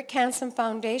from the Rick Hansen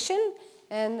Foundation,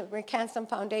 and the Rick Hansen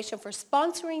Foundation for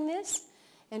sponsoring this,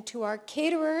 and to our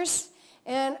caterers,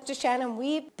 and to Shannon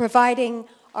Weeb providing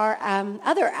our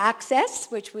other access,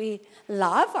 which we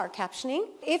love, our captioning.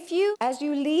 If you, as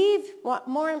you leave, want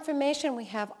more information, we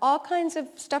have all kinds of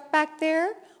stuff back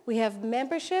there. We have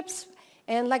memberships,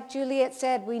 and like Juliette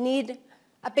said, we need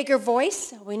a bigger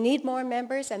voice. We need more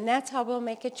members, and that's how we'll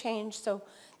make a change. So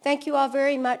thank you all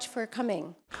very much for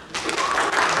coming.